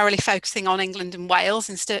primarily focusing on England and Wales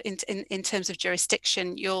in terms of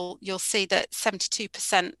jurisdiction, you'll see that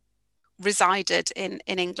 72% resided in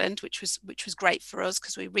England, which was great for us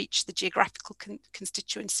because we reached the geographical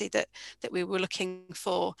constituency that we were looking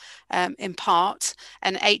for in part.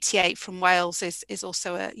 And 88 from Wales is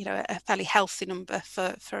also a fairly healthy number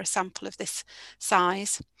for a sample of this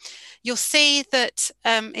size. You'll see that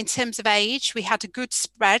in terms of age, we had a good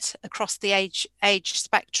spread across the age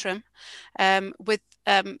spectrum, with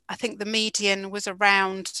I think the median was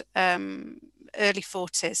around early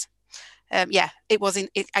 40s. Yeah, it was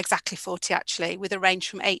exactly 40 actually, with a range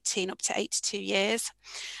from 18 up to 82 years.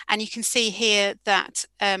 And you can see here that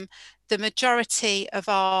the majority of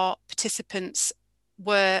our participants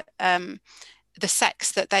were the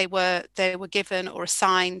sex that they were given or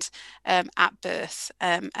assigned at birth,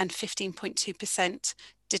 and 15.2%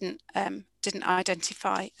 didn't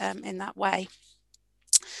identify in that way.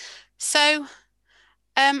 So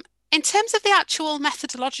in terms of the actual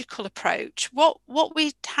methodological approach, what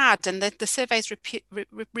we had, and the surveys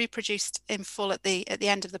reproduced in full at the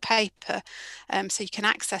end of the paper, so you can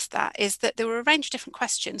access that, is that there were a range of different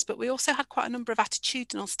questions, but we also had quite a number of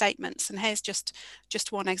attitudinal statements, and here's just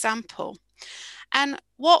one example. And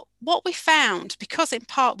what we found, because in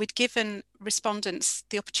part we'd given respondents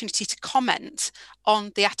the opportunity to comment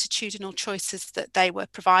on the attitudinal choices that they were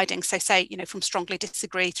providing, so say, from strongly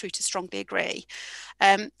disagree through to strongly agree,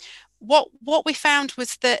 what we found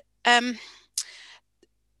was that that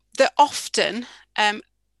often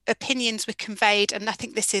opinions were conveyed, and I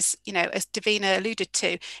think this is, as Davina alluded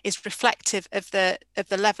to, is reflective of the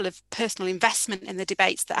level of personal investment in the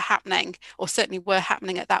debates that are happening, or certainly were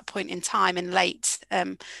happening at that point in time in late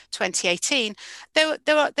 2018. They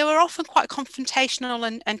were often quite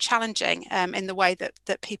confrontational and challenging in the way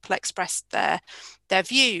that people expressed their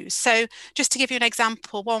views. So just to give you an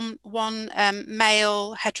example, one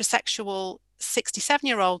male heterosexual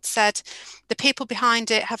 67-year-old said, "The people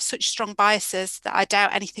behind it have such strong biases that I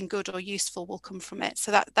doubt anything good or useful will come from it."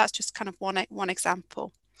 So that's just kind of one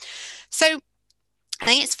example. So I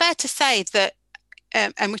think it's fair to say that,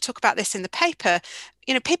 and we talk about this in the paper,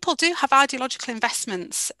 people do have ideological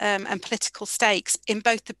investments and political stakes in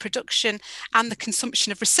both the production and the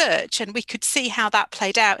consumption of research, and we could see how that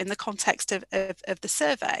played out in the context of the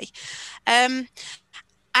survey.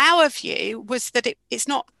 Our view was that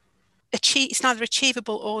it's neither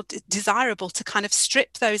achievable or desirable to kind of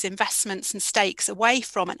strip those investments and stakes away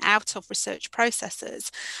from and out of research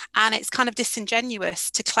processes. And it's kind of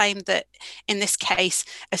disingenuous to claim that in this case,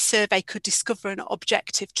 a survey could discover an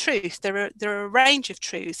objective truth. There are a range of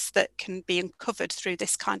truths that can be uncovered through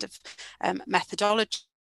this kind of methodology.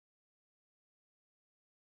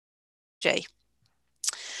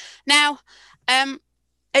 Now,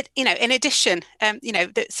 in addition, so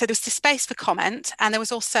there was the space for comment, and there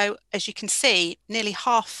was also, as you can see,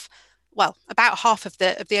 about half of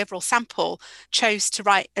the overall sample chose to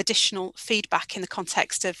write additional feedback in the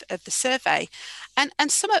context of the survey, and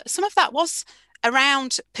some of that was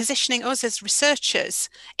around positioning us as researchers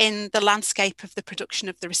in the landscape of the production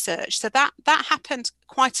of the research. So that happened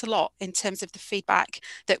quite a lot in terms of the feedback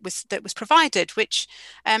that was provided, which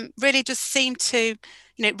really does seem to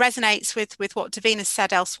resonates with what Davina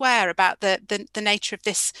said elsewhere about the nature of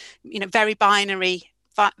this very binary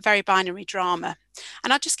drama.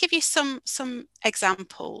 And I'll just give you some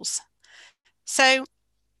examples. So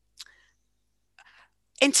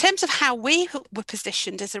in terms of how we were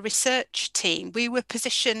positioned as a research team, we were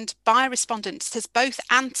positioned by respondents as both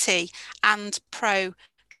anti and pro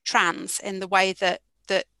trans in the way that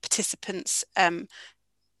participants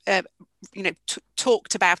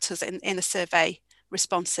talked about us in the survey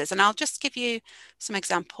responses. And I'll just give you some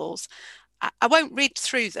examples. I won't read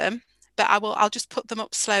through them, but I'll just put them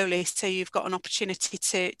up slowly so you've got an opportunity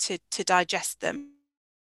to digest them.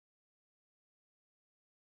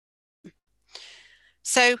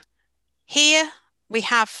 So here we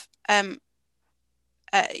have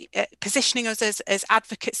positioning us as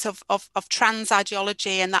advocates of trans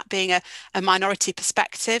ideology, and that being a minority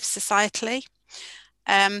perspective societally.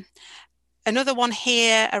 Another one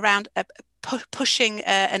here around pushing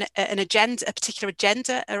an agenda, a particular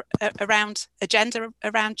agenda around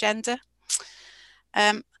gender.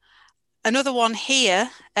 Another one here,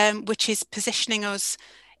 which is positioning us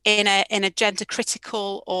in a gender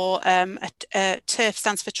critical, or TERF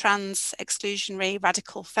stands for trans exclusionary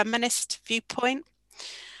radical feminist viewpoint.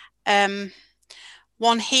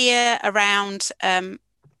 One here around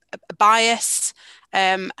bias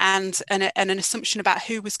and an assumption about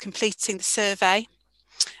who was completing the survey,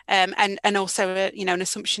 and also an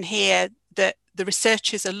assumption here that the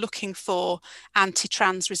researchers are looking for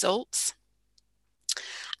anti-trans results.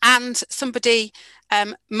 And somebody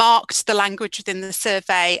marked the language within the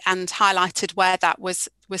survey and highlighted where that was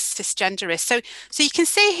cisgenderist. So you can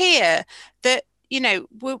see here that, you know,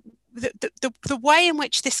 the way in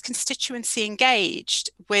which this constituency engaged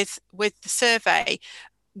with the survey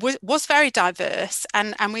was very diverse,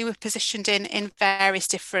 and we were positioned in various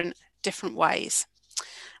different ways.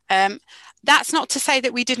 That's not to say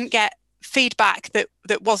that we didn't get feedback that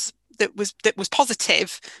was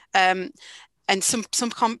positive. And some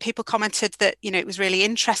people commented that, you know, it was really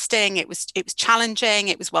interesting, it was challenging,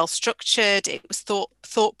 it was well structured, it was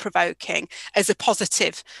thought provoking as a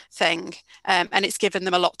positive thing, and it's given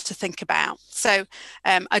them a lot to think about. So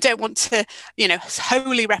I don't want to, you know,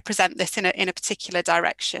 wholly represent this in a particular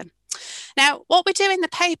direction. Now, what we do in the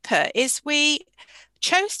paper is we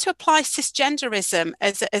chose to apply cisgenderism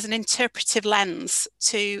as an interpretive lens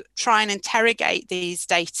to try and interrogate these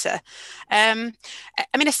data. I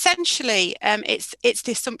mean, essentially, it's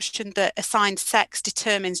the assumption that assigned sex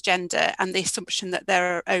determines gender, and the assumption that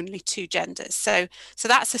there are only two genders. So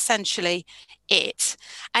that's essentially it.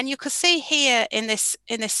 And you can see here in this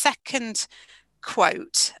second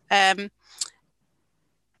quote, if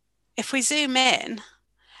we zoom in,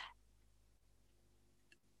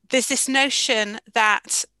 there's this notion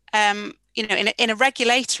that, you know, in a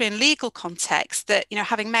regulatory and legal context, that, you know,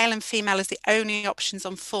 having male and female as the only options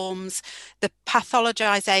on forms, the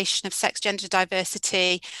pathologization of sex gender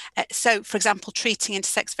diversity. So, for example, treating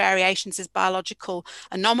intersex variations as biological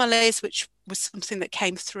anomalies, which was something that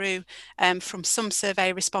came through from some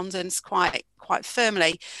survey respondents quite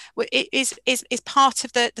firmly. It is part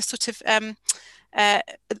of the sort of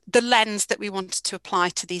the lens that we wanted to apply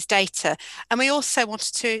to these data. And we also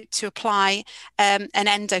wanted to apply an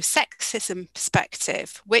endosexism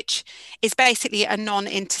perspective, which is basically a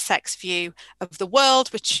non-intersex view of the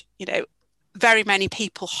world, which, you know, very many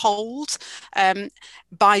people hold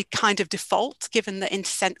by kind of default, given that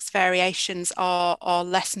intersex variations are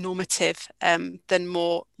less normative than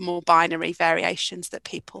more binary variations that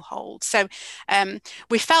people hold. So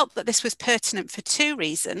we felt that this was pertinent for two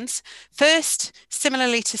reasons. First,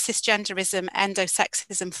 similarly to cisgenderism,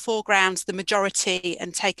 endosexism foregrounds the majority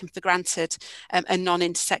and taken for granted a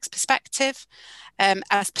non-intersex perspective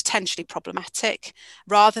as potentially problematic,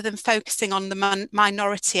 rather than focusing on the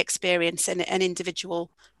minority experience and an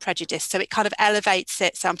individual prejudice. So it kind of elevates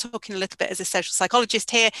it. So I'm talking a little bit as a social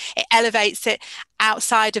psychologist here. It elevates it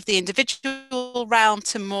outside of the individual realm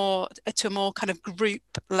to a more kind of group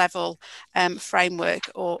level framework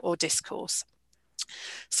or discourse.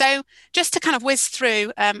 So just to kind of whiz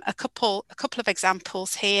through a couple of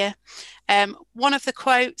examples here. One of the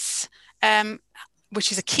quotes, which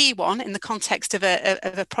is a key one in the context of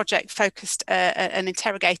a project focused and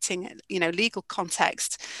interrogating, you know, legal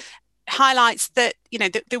context, highlights that, you know,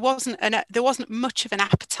 that there wasn't much of an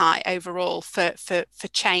appetite overall for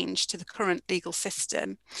change to the current legal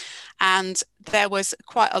system, and there was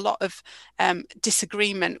quite a lot of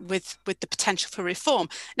disagreement with the potential for reform.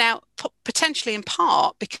 Now, potentially in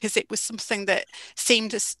part because it was something that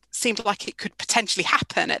seemed like it could potentially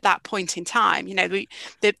happen at that point in time. You know,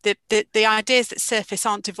 the ideas that surface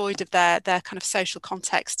aren't devoid of their kind of social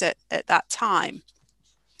context at that time.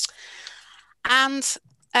 And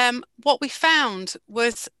what we found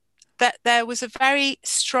was that there was a very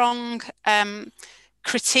strong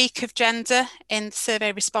critique of gender in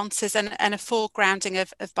survey responses and a foregrounding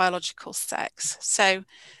of biological sex. So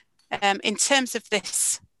in terms of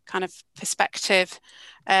this kind of perspective,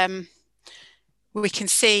 we can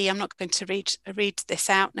see, I'm not going to read this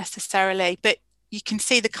out necessarily, but you can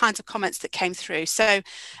see the kinds of comments that came through. So,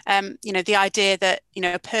 you know, the idea that, you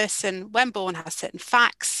know, a person when born has certain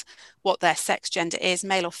facts, what their sex gender is,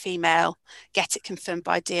 male or female, get it confirmed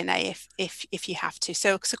by DNA if you have to.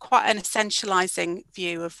 So quite an essentializing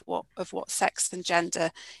view of what sex and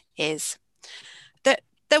gender is.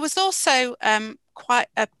 There was also quite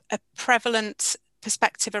a prevalent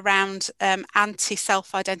perspective around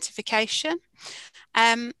anti-self-identification.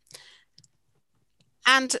 And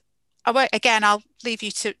I'll leave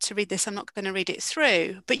you to read this. I'm not going to read it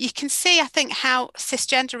through, but you can see, I think, how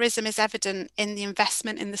cisgenderism is evident in the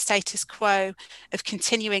investment in the status quo of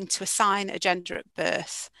continuing to assign a gender at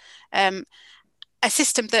birth. A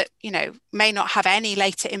system that, you know, may not have any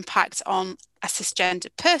later impact on a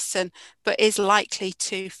cisgendered person, but is likely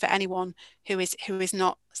to for anyone who is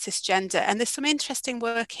not cisgender. And there's some interesting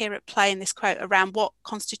work here at play in this quote around what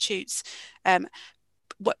constitutes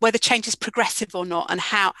whether change is progressive or not, and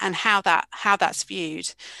how that's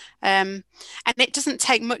viewed, and it doesn't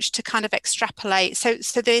take much to kind of extrapolate. So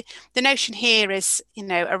the notion here is, you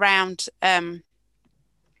know, around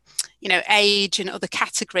age and other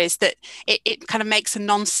categories, that it kind of makes a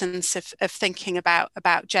nonsense of thinking about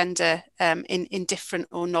gender in different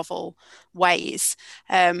or novel ways.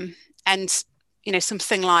 And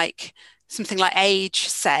something like age,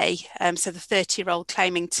 say, so the 30-year-old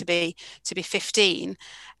claiming to be 15.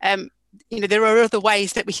 There are other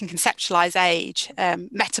ways that we can conceptualize age.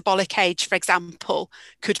 Metabolic age, for example,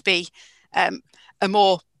 could be a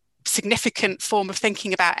more significant form of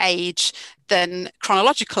thinking about age than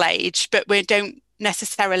chronological age, but we don't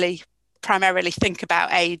necessarily primarily think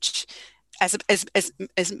about age as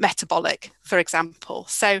metabolic, for example.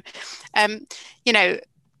 So,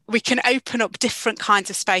 we can open up different kinds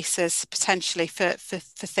of spaces potentially for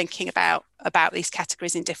thinking about these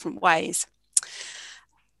categories in different ways.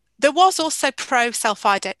 There was also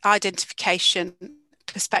pro-self-identification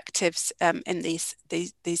perspectives in these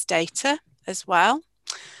data as well.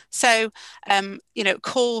 So,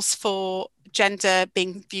 calls for gender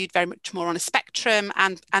being viewed very much more on a spectrum,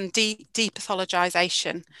 and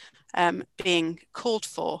depathologization being called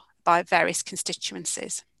for by various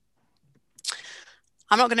constituencies.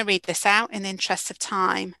 I'm not going to read this out in the interest of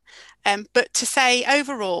time, but to say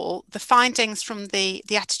overall, the findings from the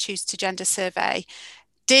Attitudes to Gender survey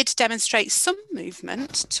did demonstrate some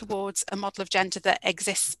movement towards a model of gender that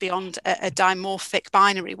exists beyond a dimorphic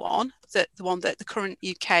binary one, the one that the current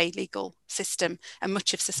UK legal system and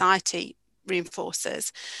much of society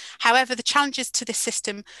reinforces. However, the challenges to this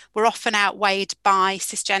system were often outweighed by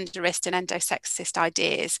cisgenderist and endosexist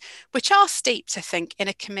ideas, which are steeped, I think, in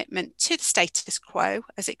a commitment to the status quo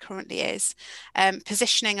as it currently is,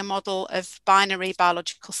 positioning a model of binary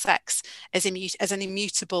biological sex as an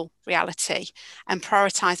immutable reality, and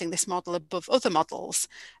prioritising this model above other models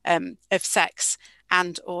of sex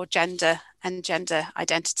and or gender and gender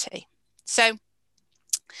identity. So,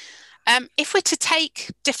 if we're to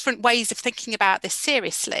take different ways of thinking about this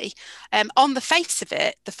seriously, on the face of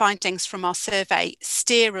it, the findings from our survey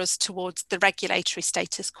steer us towards the regulatory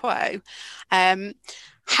status quo.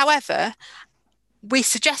 However, we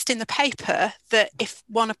suggest in the paper that if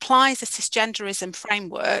one applies a cisgenderism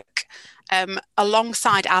framework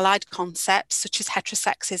alongside allied concepts such as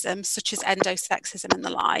heterosexism, such as endosexism and the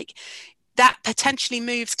like, that potentially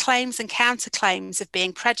moves claims and counterclaims of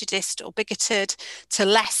being prejudiced or bigoted to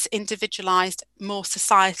less individualised, more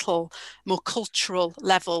societal, more cultural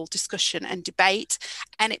level discussion and debate.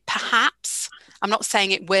 And it perhaps, I'm not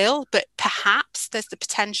saying it will, but perhaps there's the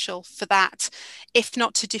potential for that, if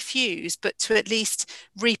not to diffuse, but to at least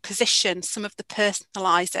reposition some of the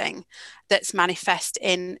personalising that's manifest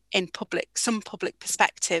in some public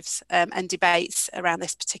perspectives and debates around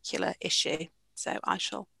this particular issue. So I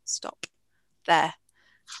shall stop there,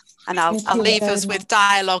 and I'll leave us with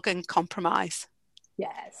dialogue and compromise.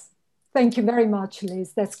 Yes, thank you very much,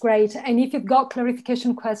 Liz. That's great. And if you've got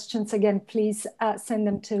clarification questions, again, please send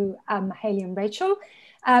them to Hayley and Rachel.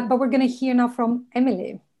 But we're going to hear now from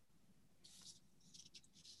Emily.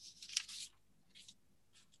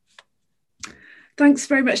 Thanks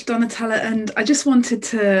very much, Donatella. And I just wanted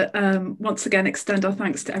to once again extend our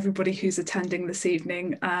thanks to everybody who's attending this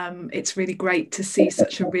evening. It's really great to see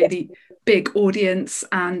such a really big audience,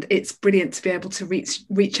 and it's brilliant to be able to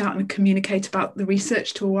reach out and communicate about the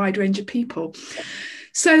research to a wide range of people.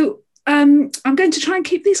 So I'm going to try and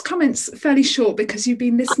keep these comments fairly short because you've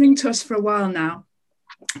been listening to us for a while now.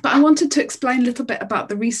 But I wanted to explain a little bit about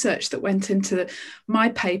the research that went into my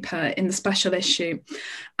paper in the special issue.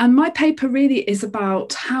 And my paper really is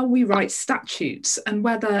about how we write statutes and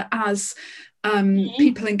whether as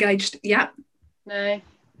people engaged... Yeah? No,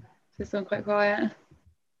 it's gone quite quiet.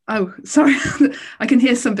 Oh, sorry. I can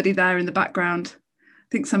hear somebody there in the background. I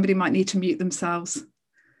think somebody might need to mute themselves.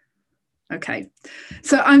 Okay,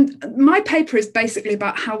 so my paper is basically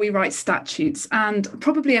about how we write statutes, and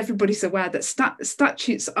probably everybody's aware that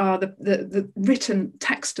statutes are the written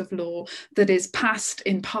text of law that is passed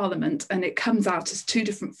in Parliament, and it comes out as two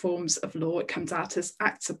different forms of law. It comes out as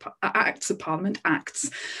acts of Parliament, acts,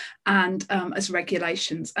 and as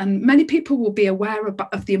regulations. And many people will be aware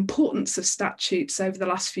of the importance of statutes over the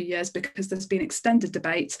last few years because there's been extended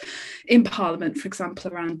debate in Parliament, for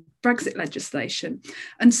example, around Brexit legislation.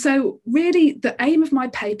 And so really the aim of my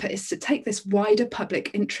paper is to take this wider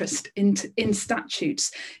public interest in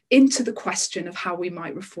statutes into the question of how we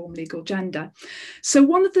might reform legal gender. So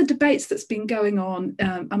one of the debates that's been going on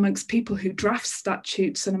amongst people who draft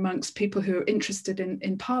statutes and amongst people who are interested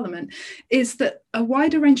in Parliament is that a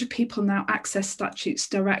wider range of people now access statutes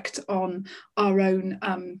direct on our own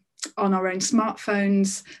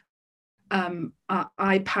smartphones,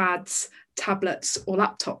 iPads, tablets or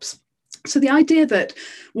laptops. So the idea that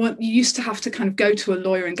you used to have to kind of go to a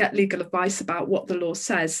lawyer and get legal advice about what the law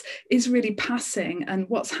says is really passing. And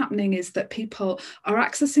what's happening is that people are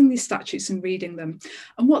accessing these statutes and reading them.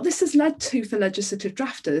 And what this has led to for legislative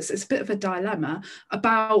drafters is a bit of a dilemma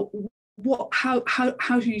about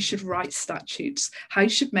how you should write statutes, how you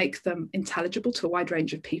should make them intelligible to a wide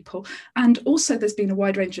range of people. And also there's been a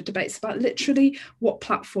wide range of debates about literally what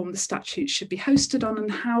platform the statutes should be hosted on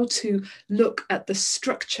and how to look at the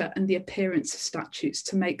structure and the appearance of statutes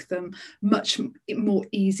to make them much more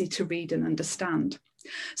easy to read and understand.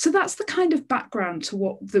 So that's the kind of background to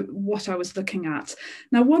what I was looking at.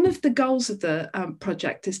 Now, one of the goals of the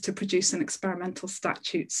project is to produce an experimental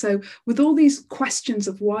statute. So with all these questions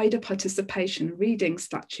of wider participation and reading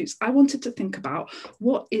statutes, I wanted to think about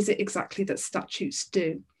what is it exactly that statutes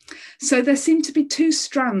do. So there seem to be two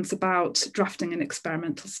strands about drafting an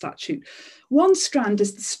experimental statute. One strand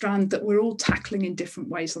is the strand that we're all tackling in different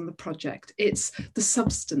ways on the project. It's the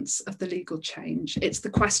substance of the legal change. It's the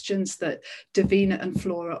questions that Davina and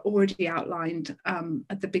Flora already outlined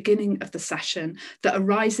at the beginning of the session that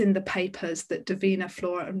arise in the papers that Davina,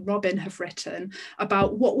 Flora and Robin have written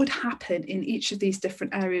about what would happen in each of these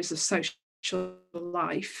different areas of social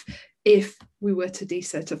life if we were to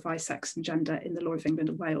decertify sex and gender in the law of England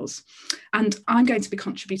and Wales. And I'm going to be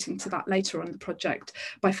contributing to that later on in the project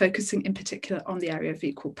by focusing in particular on the area of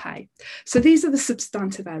equal pay. So these are the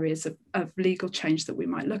substantive areas of legal change that we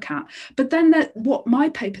might look at. But then what my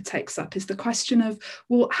paper takes up is the question of,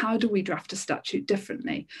 well, how do we draft a statute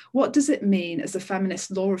differently? What does it mean as a feminist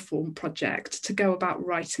law reform project to go about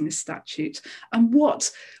writing a statute? And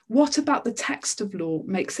what about the text of law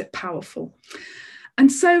makes it powerful?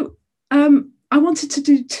 And so I wanted to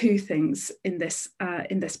do two things in this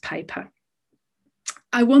paper.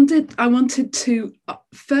 I wanted to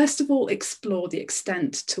first of all explore the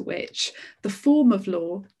extent to which the form of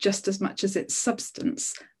law, just as much as its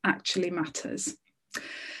substance, actually matters.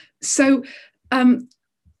 So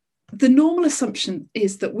the normal assumption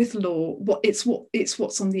is that with law, it's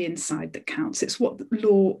what's on the inside that counts. It's what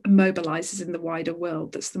law mobilizes in the wider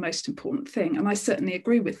world that's the most important thing. And I certainly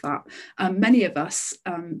agree with that. Many of us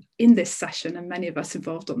in this session and many of us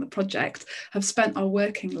involved on the project have spent our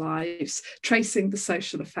working lives tracing the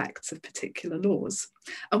social effects of particular laws.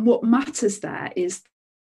 And what matters there is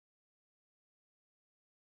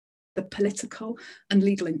the political and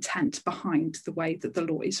legal intent behind the way that the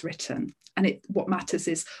law is written. And what matters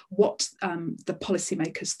is what the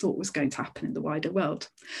policymakers thought was going to happen in the wider world.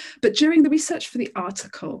 But during the research for the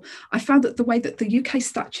article, I found that the way that the UK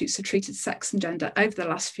statutes have treated sex and gender over the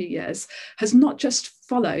last few years has not just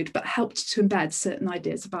followed, but helped to embed certain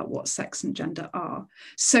ideas about what sex and gender are.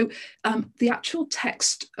 So the actual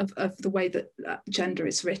text of the way that gender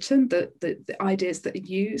is written, the ideas that are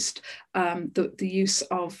used, the use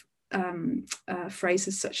of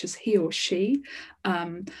phrases such as he or she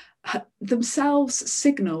themselves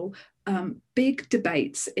signal big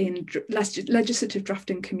debates in legislative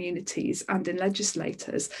drafting communities and in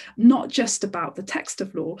legislators, not just about the text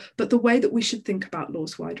of law, but the way that we should think about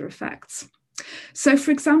law's wider effects. So,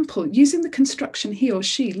 for example, using the construction he or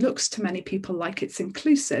she looks to many people like it's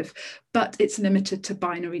inclusive, but it's limited to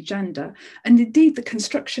binary gender. And indeed, the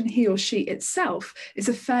construction he or she itself is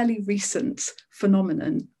a fairly recent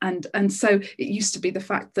phenomenon. And so it used to be the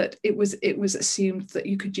fact that it was assumed that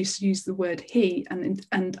you could just use the word he and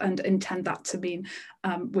intend that to mean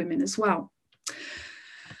women as well.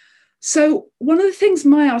 So one of the things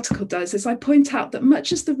my article does is I point out that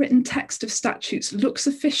much as the written text of statutes looks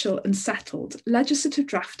official and settled, legislative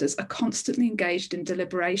drafters are constantly engaged in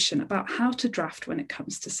deliberation about how to draft when it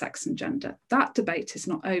comes to sex and gender. That debate is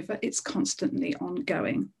not over, it's constantly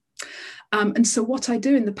ongoing. And so what I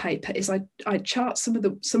do in the paper is I chart some of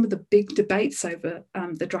the big debates over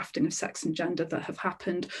the drafting of sex and gender that have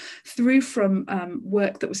happened through from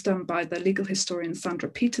work that was done by the legal historian Sandra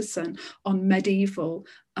Peterson on medieval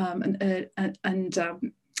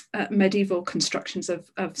medieval constructions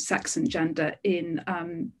of sex and gender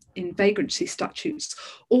in vagrancy statutes,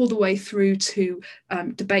 all the way through to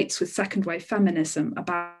debates with second wave feminism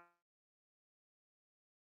about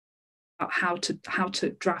how to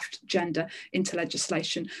draft gender into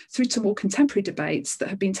legislation, through to more contemporary debates that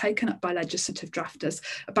have been taken up by legislative drafters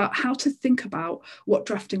about how to think about what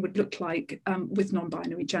drafting would look like with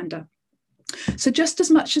non-binary gender. So just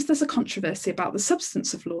as much as there's a controversy about the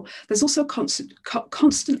substance of law, there's also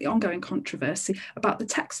constantly ongoing controversy about the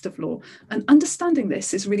text of law. And understanding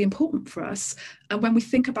this is really important for us when we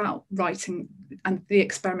think about writing and the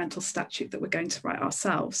experimental statute that we're going to write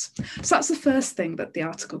ourselves. So that's the first thing that the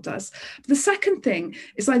article does. The second thing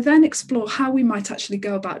is I then explore how we might actually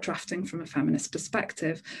go about drafting from a feminist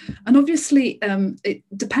perspective. And obviously,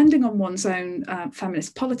 depending on one's own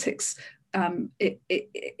feminist politics,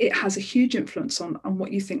 it has a huge influence on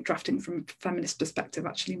what you think drafting from a feminist perspective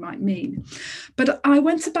actually might mean. But I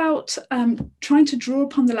went about trying to draw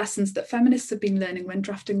upon the lessons that feminists have been learning when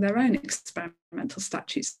drafting their own experimental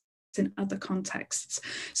statutes in other contexts.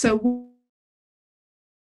 So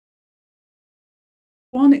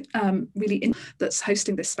one really that's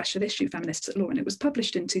hosting this special issue, Feminists at Law, and it was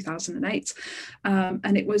published in 2008,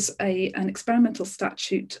 and it was an experimental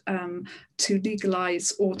statute to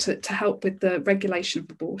legalise or to help with the regulation of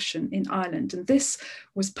abortion in Ireland. And this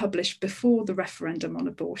was published before the referendum on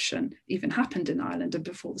abortion even happened in Ireland and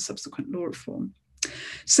before the subsequent law reform.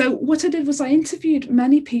 So what I did was I interviewed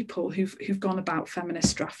many people who've gone about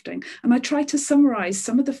feminist drafting, and I tried to summarise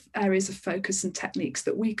some of the areas of focus and techniques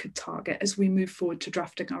that we could target as we move forward to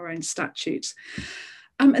drafting our own statutes.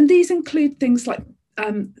 And these include things like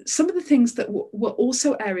some of the things that were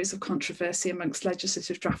also areas of controversy amongst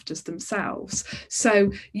legislative drafters themselves.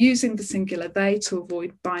 So using the singular they to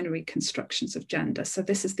avoid binary constructions of gender. So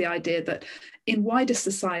this is the idea that in wider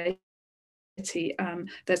society,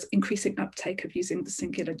 there's increasing uptake of using the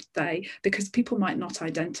singular they because people might not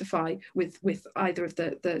identify with either of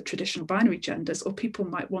the traditional binary genders, or people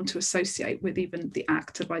might want to associate with even the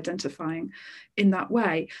act of identifying in that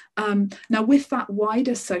way. Now, with that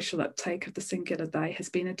wider social uptake of the singular they has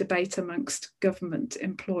been a debate amongst government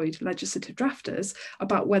employed legislative drafters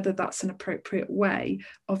about whether that's an appropriate way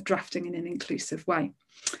of drafting in an inclusive way.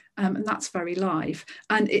 And that's very live.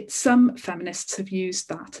 And some feminists have used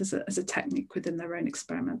that as a technique within their own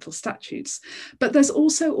experimental statutes. But there's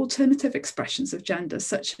also alternative expressions of gender,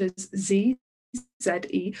 such as Z,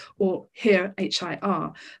 ZE, or HIR,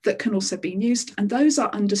 HIR, that can also be used. And those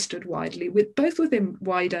are understood widely, both within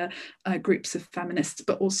wider groups of feminists,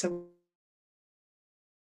 but also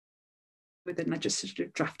within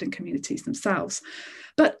legislative drafting communities themselves.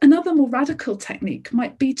 But another more radical technique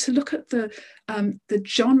might be to look at the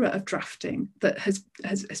genre of drafting that has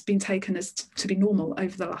been taken as to be normal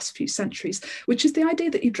over the last few centuries, which is the idea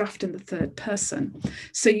that you draft in the third person.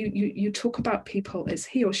 So you talk about people as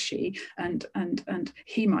he or she, and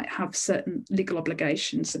he might have certain legal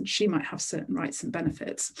obligations and she might have certain rights and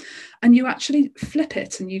benefits. And you actually flip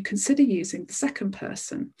it and you consider using the second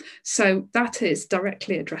person. So that is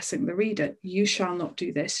directly addressing the reader. You shall not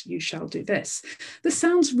do this, you shall do this. This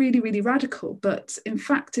sounds really, really radical, but in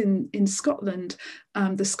fact, in Scotland,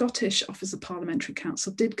 the Scottish Office of Parliamentary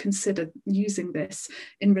Counsel did consider using this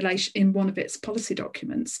in one of its policy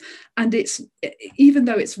documents. And even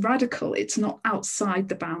though it's radical, it's not outside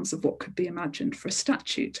the bounds of what could be imagined for a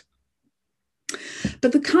statute.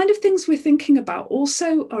 But the kind of things we're thinking about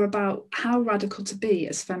also are about how radical to be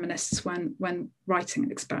as feminists when writing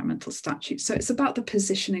an experimental statute. So it's about the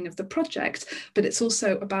positioning of the project, but it's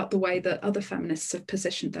also about the way that other feminists have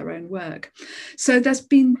positioned their own work. So there's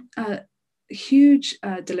been huge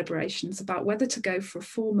deliberations about whether to go for a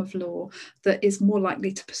form of law that is more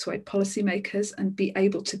likely to persuade policymakers and be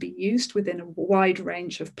able to be used within a wide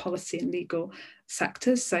range of policy and legal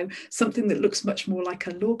sectors, so something that looks much more like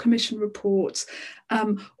a law commission report,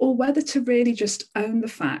 or whether to really just own the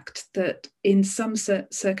fact that in some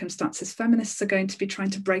circumstances feminists are going to be trying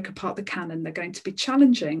to break apart the canon. They're going to be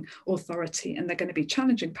challenging authority and they're going to be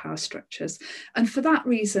challenging power structures, and for that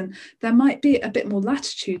reason there might be a bit more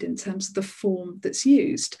latitude in terms of the form that's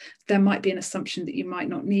used. There might be an assumption that you might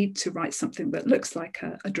not need to write something that looks like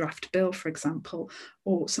a draft bill, for example,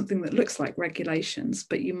 or something that looks like regulations,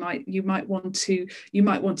 but you might want to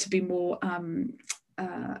be more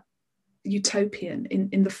utopian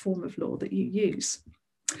in the form of law that you use.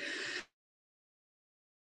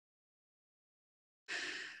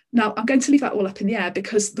 Now, I'm going to leave that all up in the air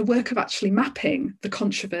because the work of actually mapping the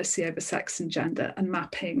controversy over sex and gender and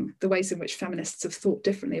mapping the ways in which feminists have thought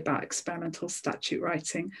differently about experimental statute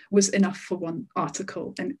writing was enough for one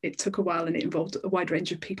article. And it took a while and it involved a wide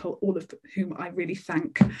range of people, all of whom I really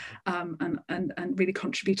thank and really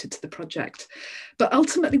contributed to the project. But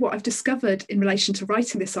ultimately what I've discovered in relation to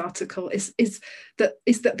writing this article is that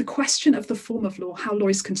the question of the form of law, how law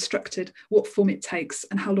is constructed, what form it takes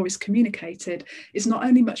and how law is communicated is not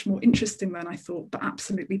only much more interesting than I thought, but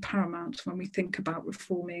absolutely paramount when we think about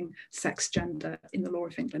reforming sex, gender in the law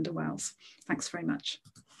of England and Wales. Thanks very much.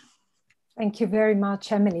 Thank you very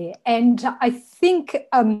much, Emily. And I think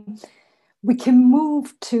we can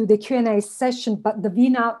move to the Q&A session, but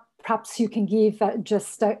Davina, perhaps you can give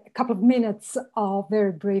just a couple of minutes of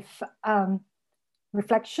very brief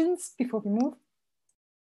reflections before we move.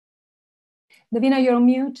 Davina, you're on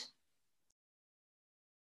mute.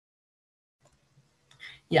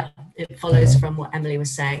 Yeah, it follows from what Emily was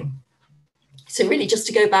saying. So really just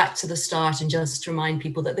to go back to the start and just remind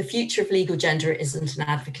people that the future of legal gender isn't an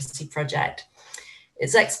advocacy project.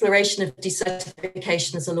 Its exploration of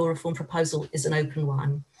decertification as a law reform proposal is an open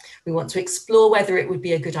one. We want to explore whether it would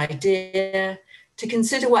be a good idea, to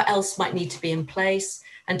consider what else might need to be in place,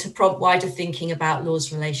 and to prompt wider thinking about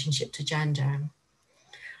law's relationship to gender.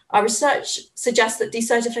 Our research suggests that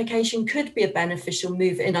decertification could be a beneficial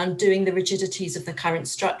move in undoing the rigidities of the current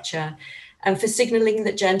structure and for signalling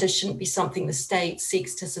that gender shouldn't be something the state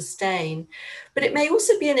seeks to sustain. But it may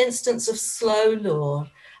also be an instance of slow law,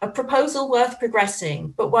 a proposal worth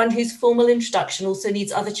progressing, but one whose formal introduction also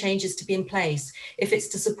needs other changes to be in place if it's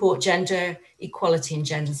to support gender equality and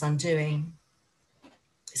gender's undoing.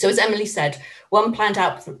 So as Emily said, one planned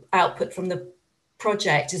output from the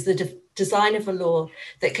project is the design of a law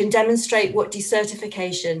that can demonstrate what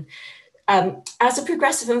decertification as a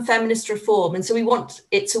progressive and feminist reform, and so we want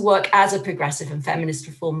it to work as a progressive and feminist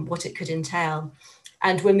reform, what it could entail.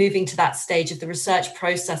 And we're moving to that stage of the research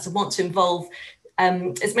process and want to involve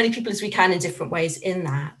as many people as we can in different ways in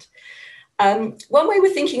that. One way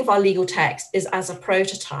we're thinking of our legal text is as a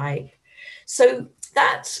prototype. So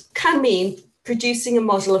that can mean producing a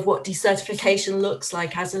model of what decertification looks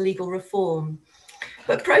like as a legal reform.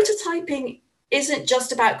 But prototyping isn't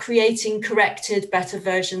just about creating corrected, better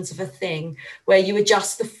versions of a thing where you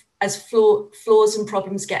adjust as flaws and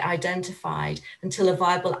problems get identified until a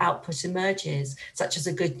viable output emerges, such as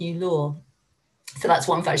a good new law. So that's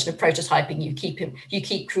one version of prototyping. You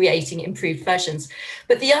keep creating improved versions.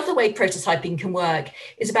 But the other way prototyping can work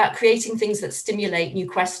is about creating things that stimulate new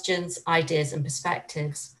questions, ideas, and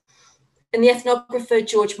perspectives. And the ethnographer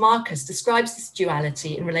George Marcus describes this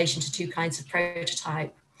duality in relation to two kinds of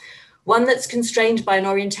prototype. One that's constrained by an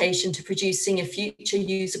orientation to producing a future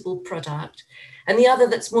usable product, and the other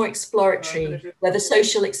that's more exploratory, where the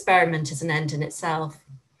social experiment is an end in itself.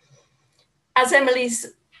 As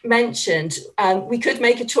Emily's mentioned, we could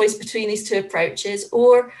make a choice between these two approaches,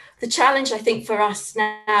 or the challenge I think for us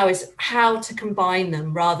now is how to combine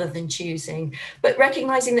them rather than choosing, but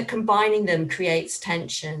recognizing that combining them creates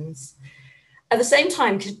tensions. At the same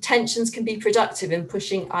time, tensions can be productive in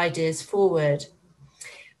pushing ideas forward.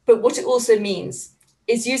 But what it also means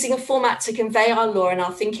is using a format to convey our law and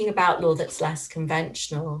our thinking about law that's less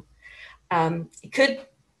conventional. It could,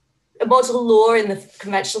 a model law in the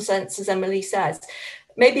conventional sense, as Emily says,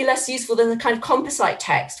 may be less useful than the kind of composite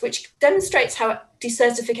text, which demonstrates how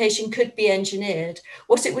decertification could be engineered,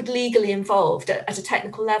 what it would legally involve at a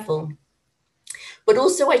technical level, but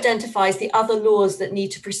also identifies the other laws that need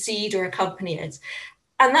to precede or accompany it.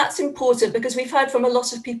 And that's important because we've heard from a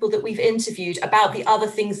lot of people that we've interviewed about the other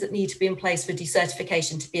things that need to be in place for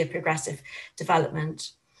decertification to be a progressive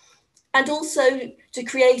development. And also to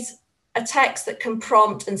create a text that can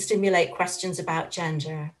prompt and stimulate questions about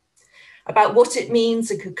gender, about what it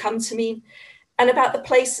means and could come to mean, and about the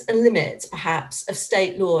place and limits, perhaps, of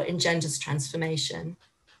state law in gender's transformation.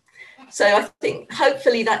 So I think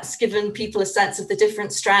hopefully that's given people a sense of the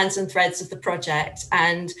different strands and threads of the project,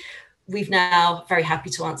 and we've now very happy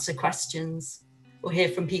to answer questions or hear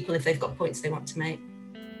from people if they've got points they want to make.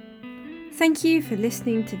 Thank you for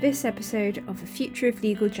listening to this episode of the Future of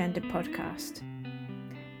Legal Gender podcast.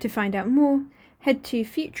 To find out more, head to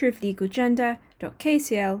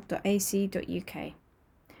futureoflegalgender.kcl.ac.uk.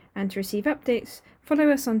 And to receive updates, follow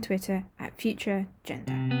us on Twitter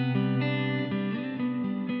 @FutureGender.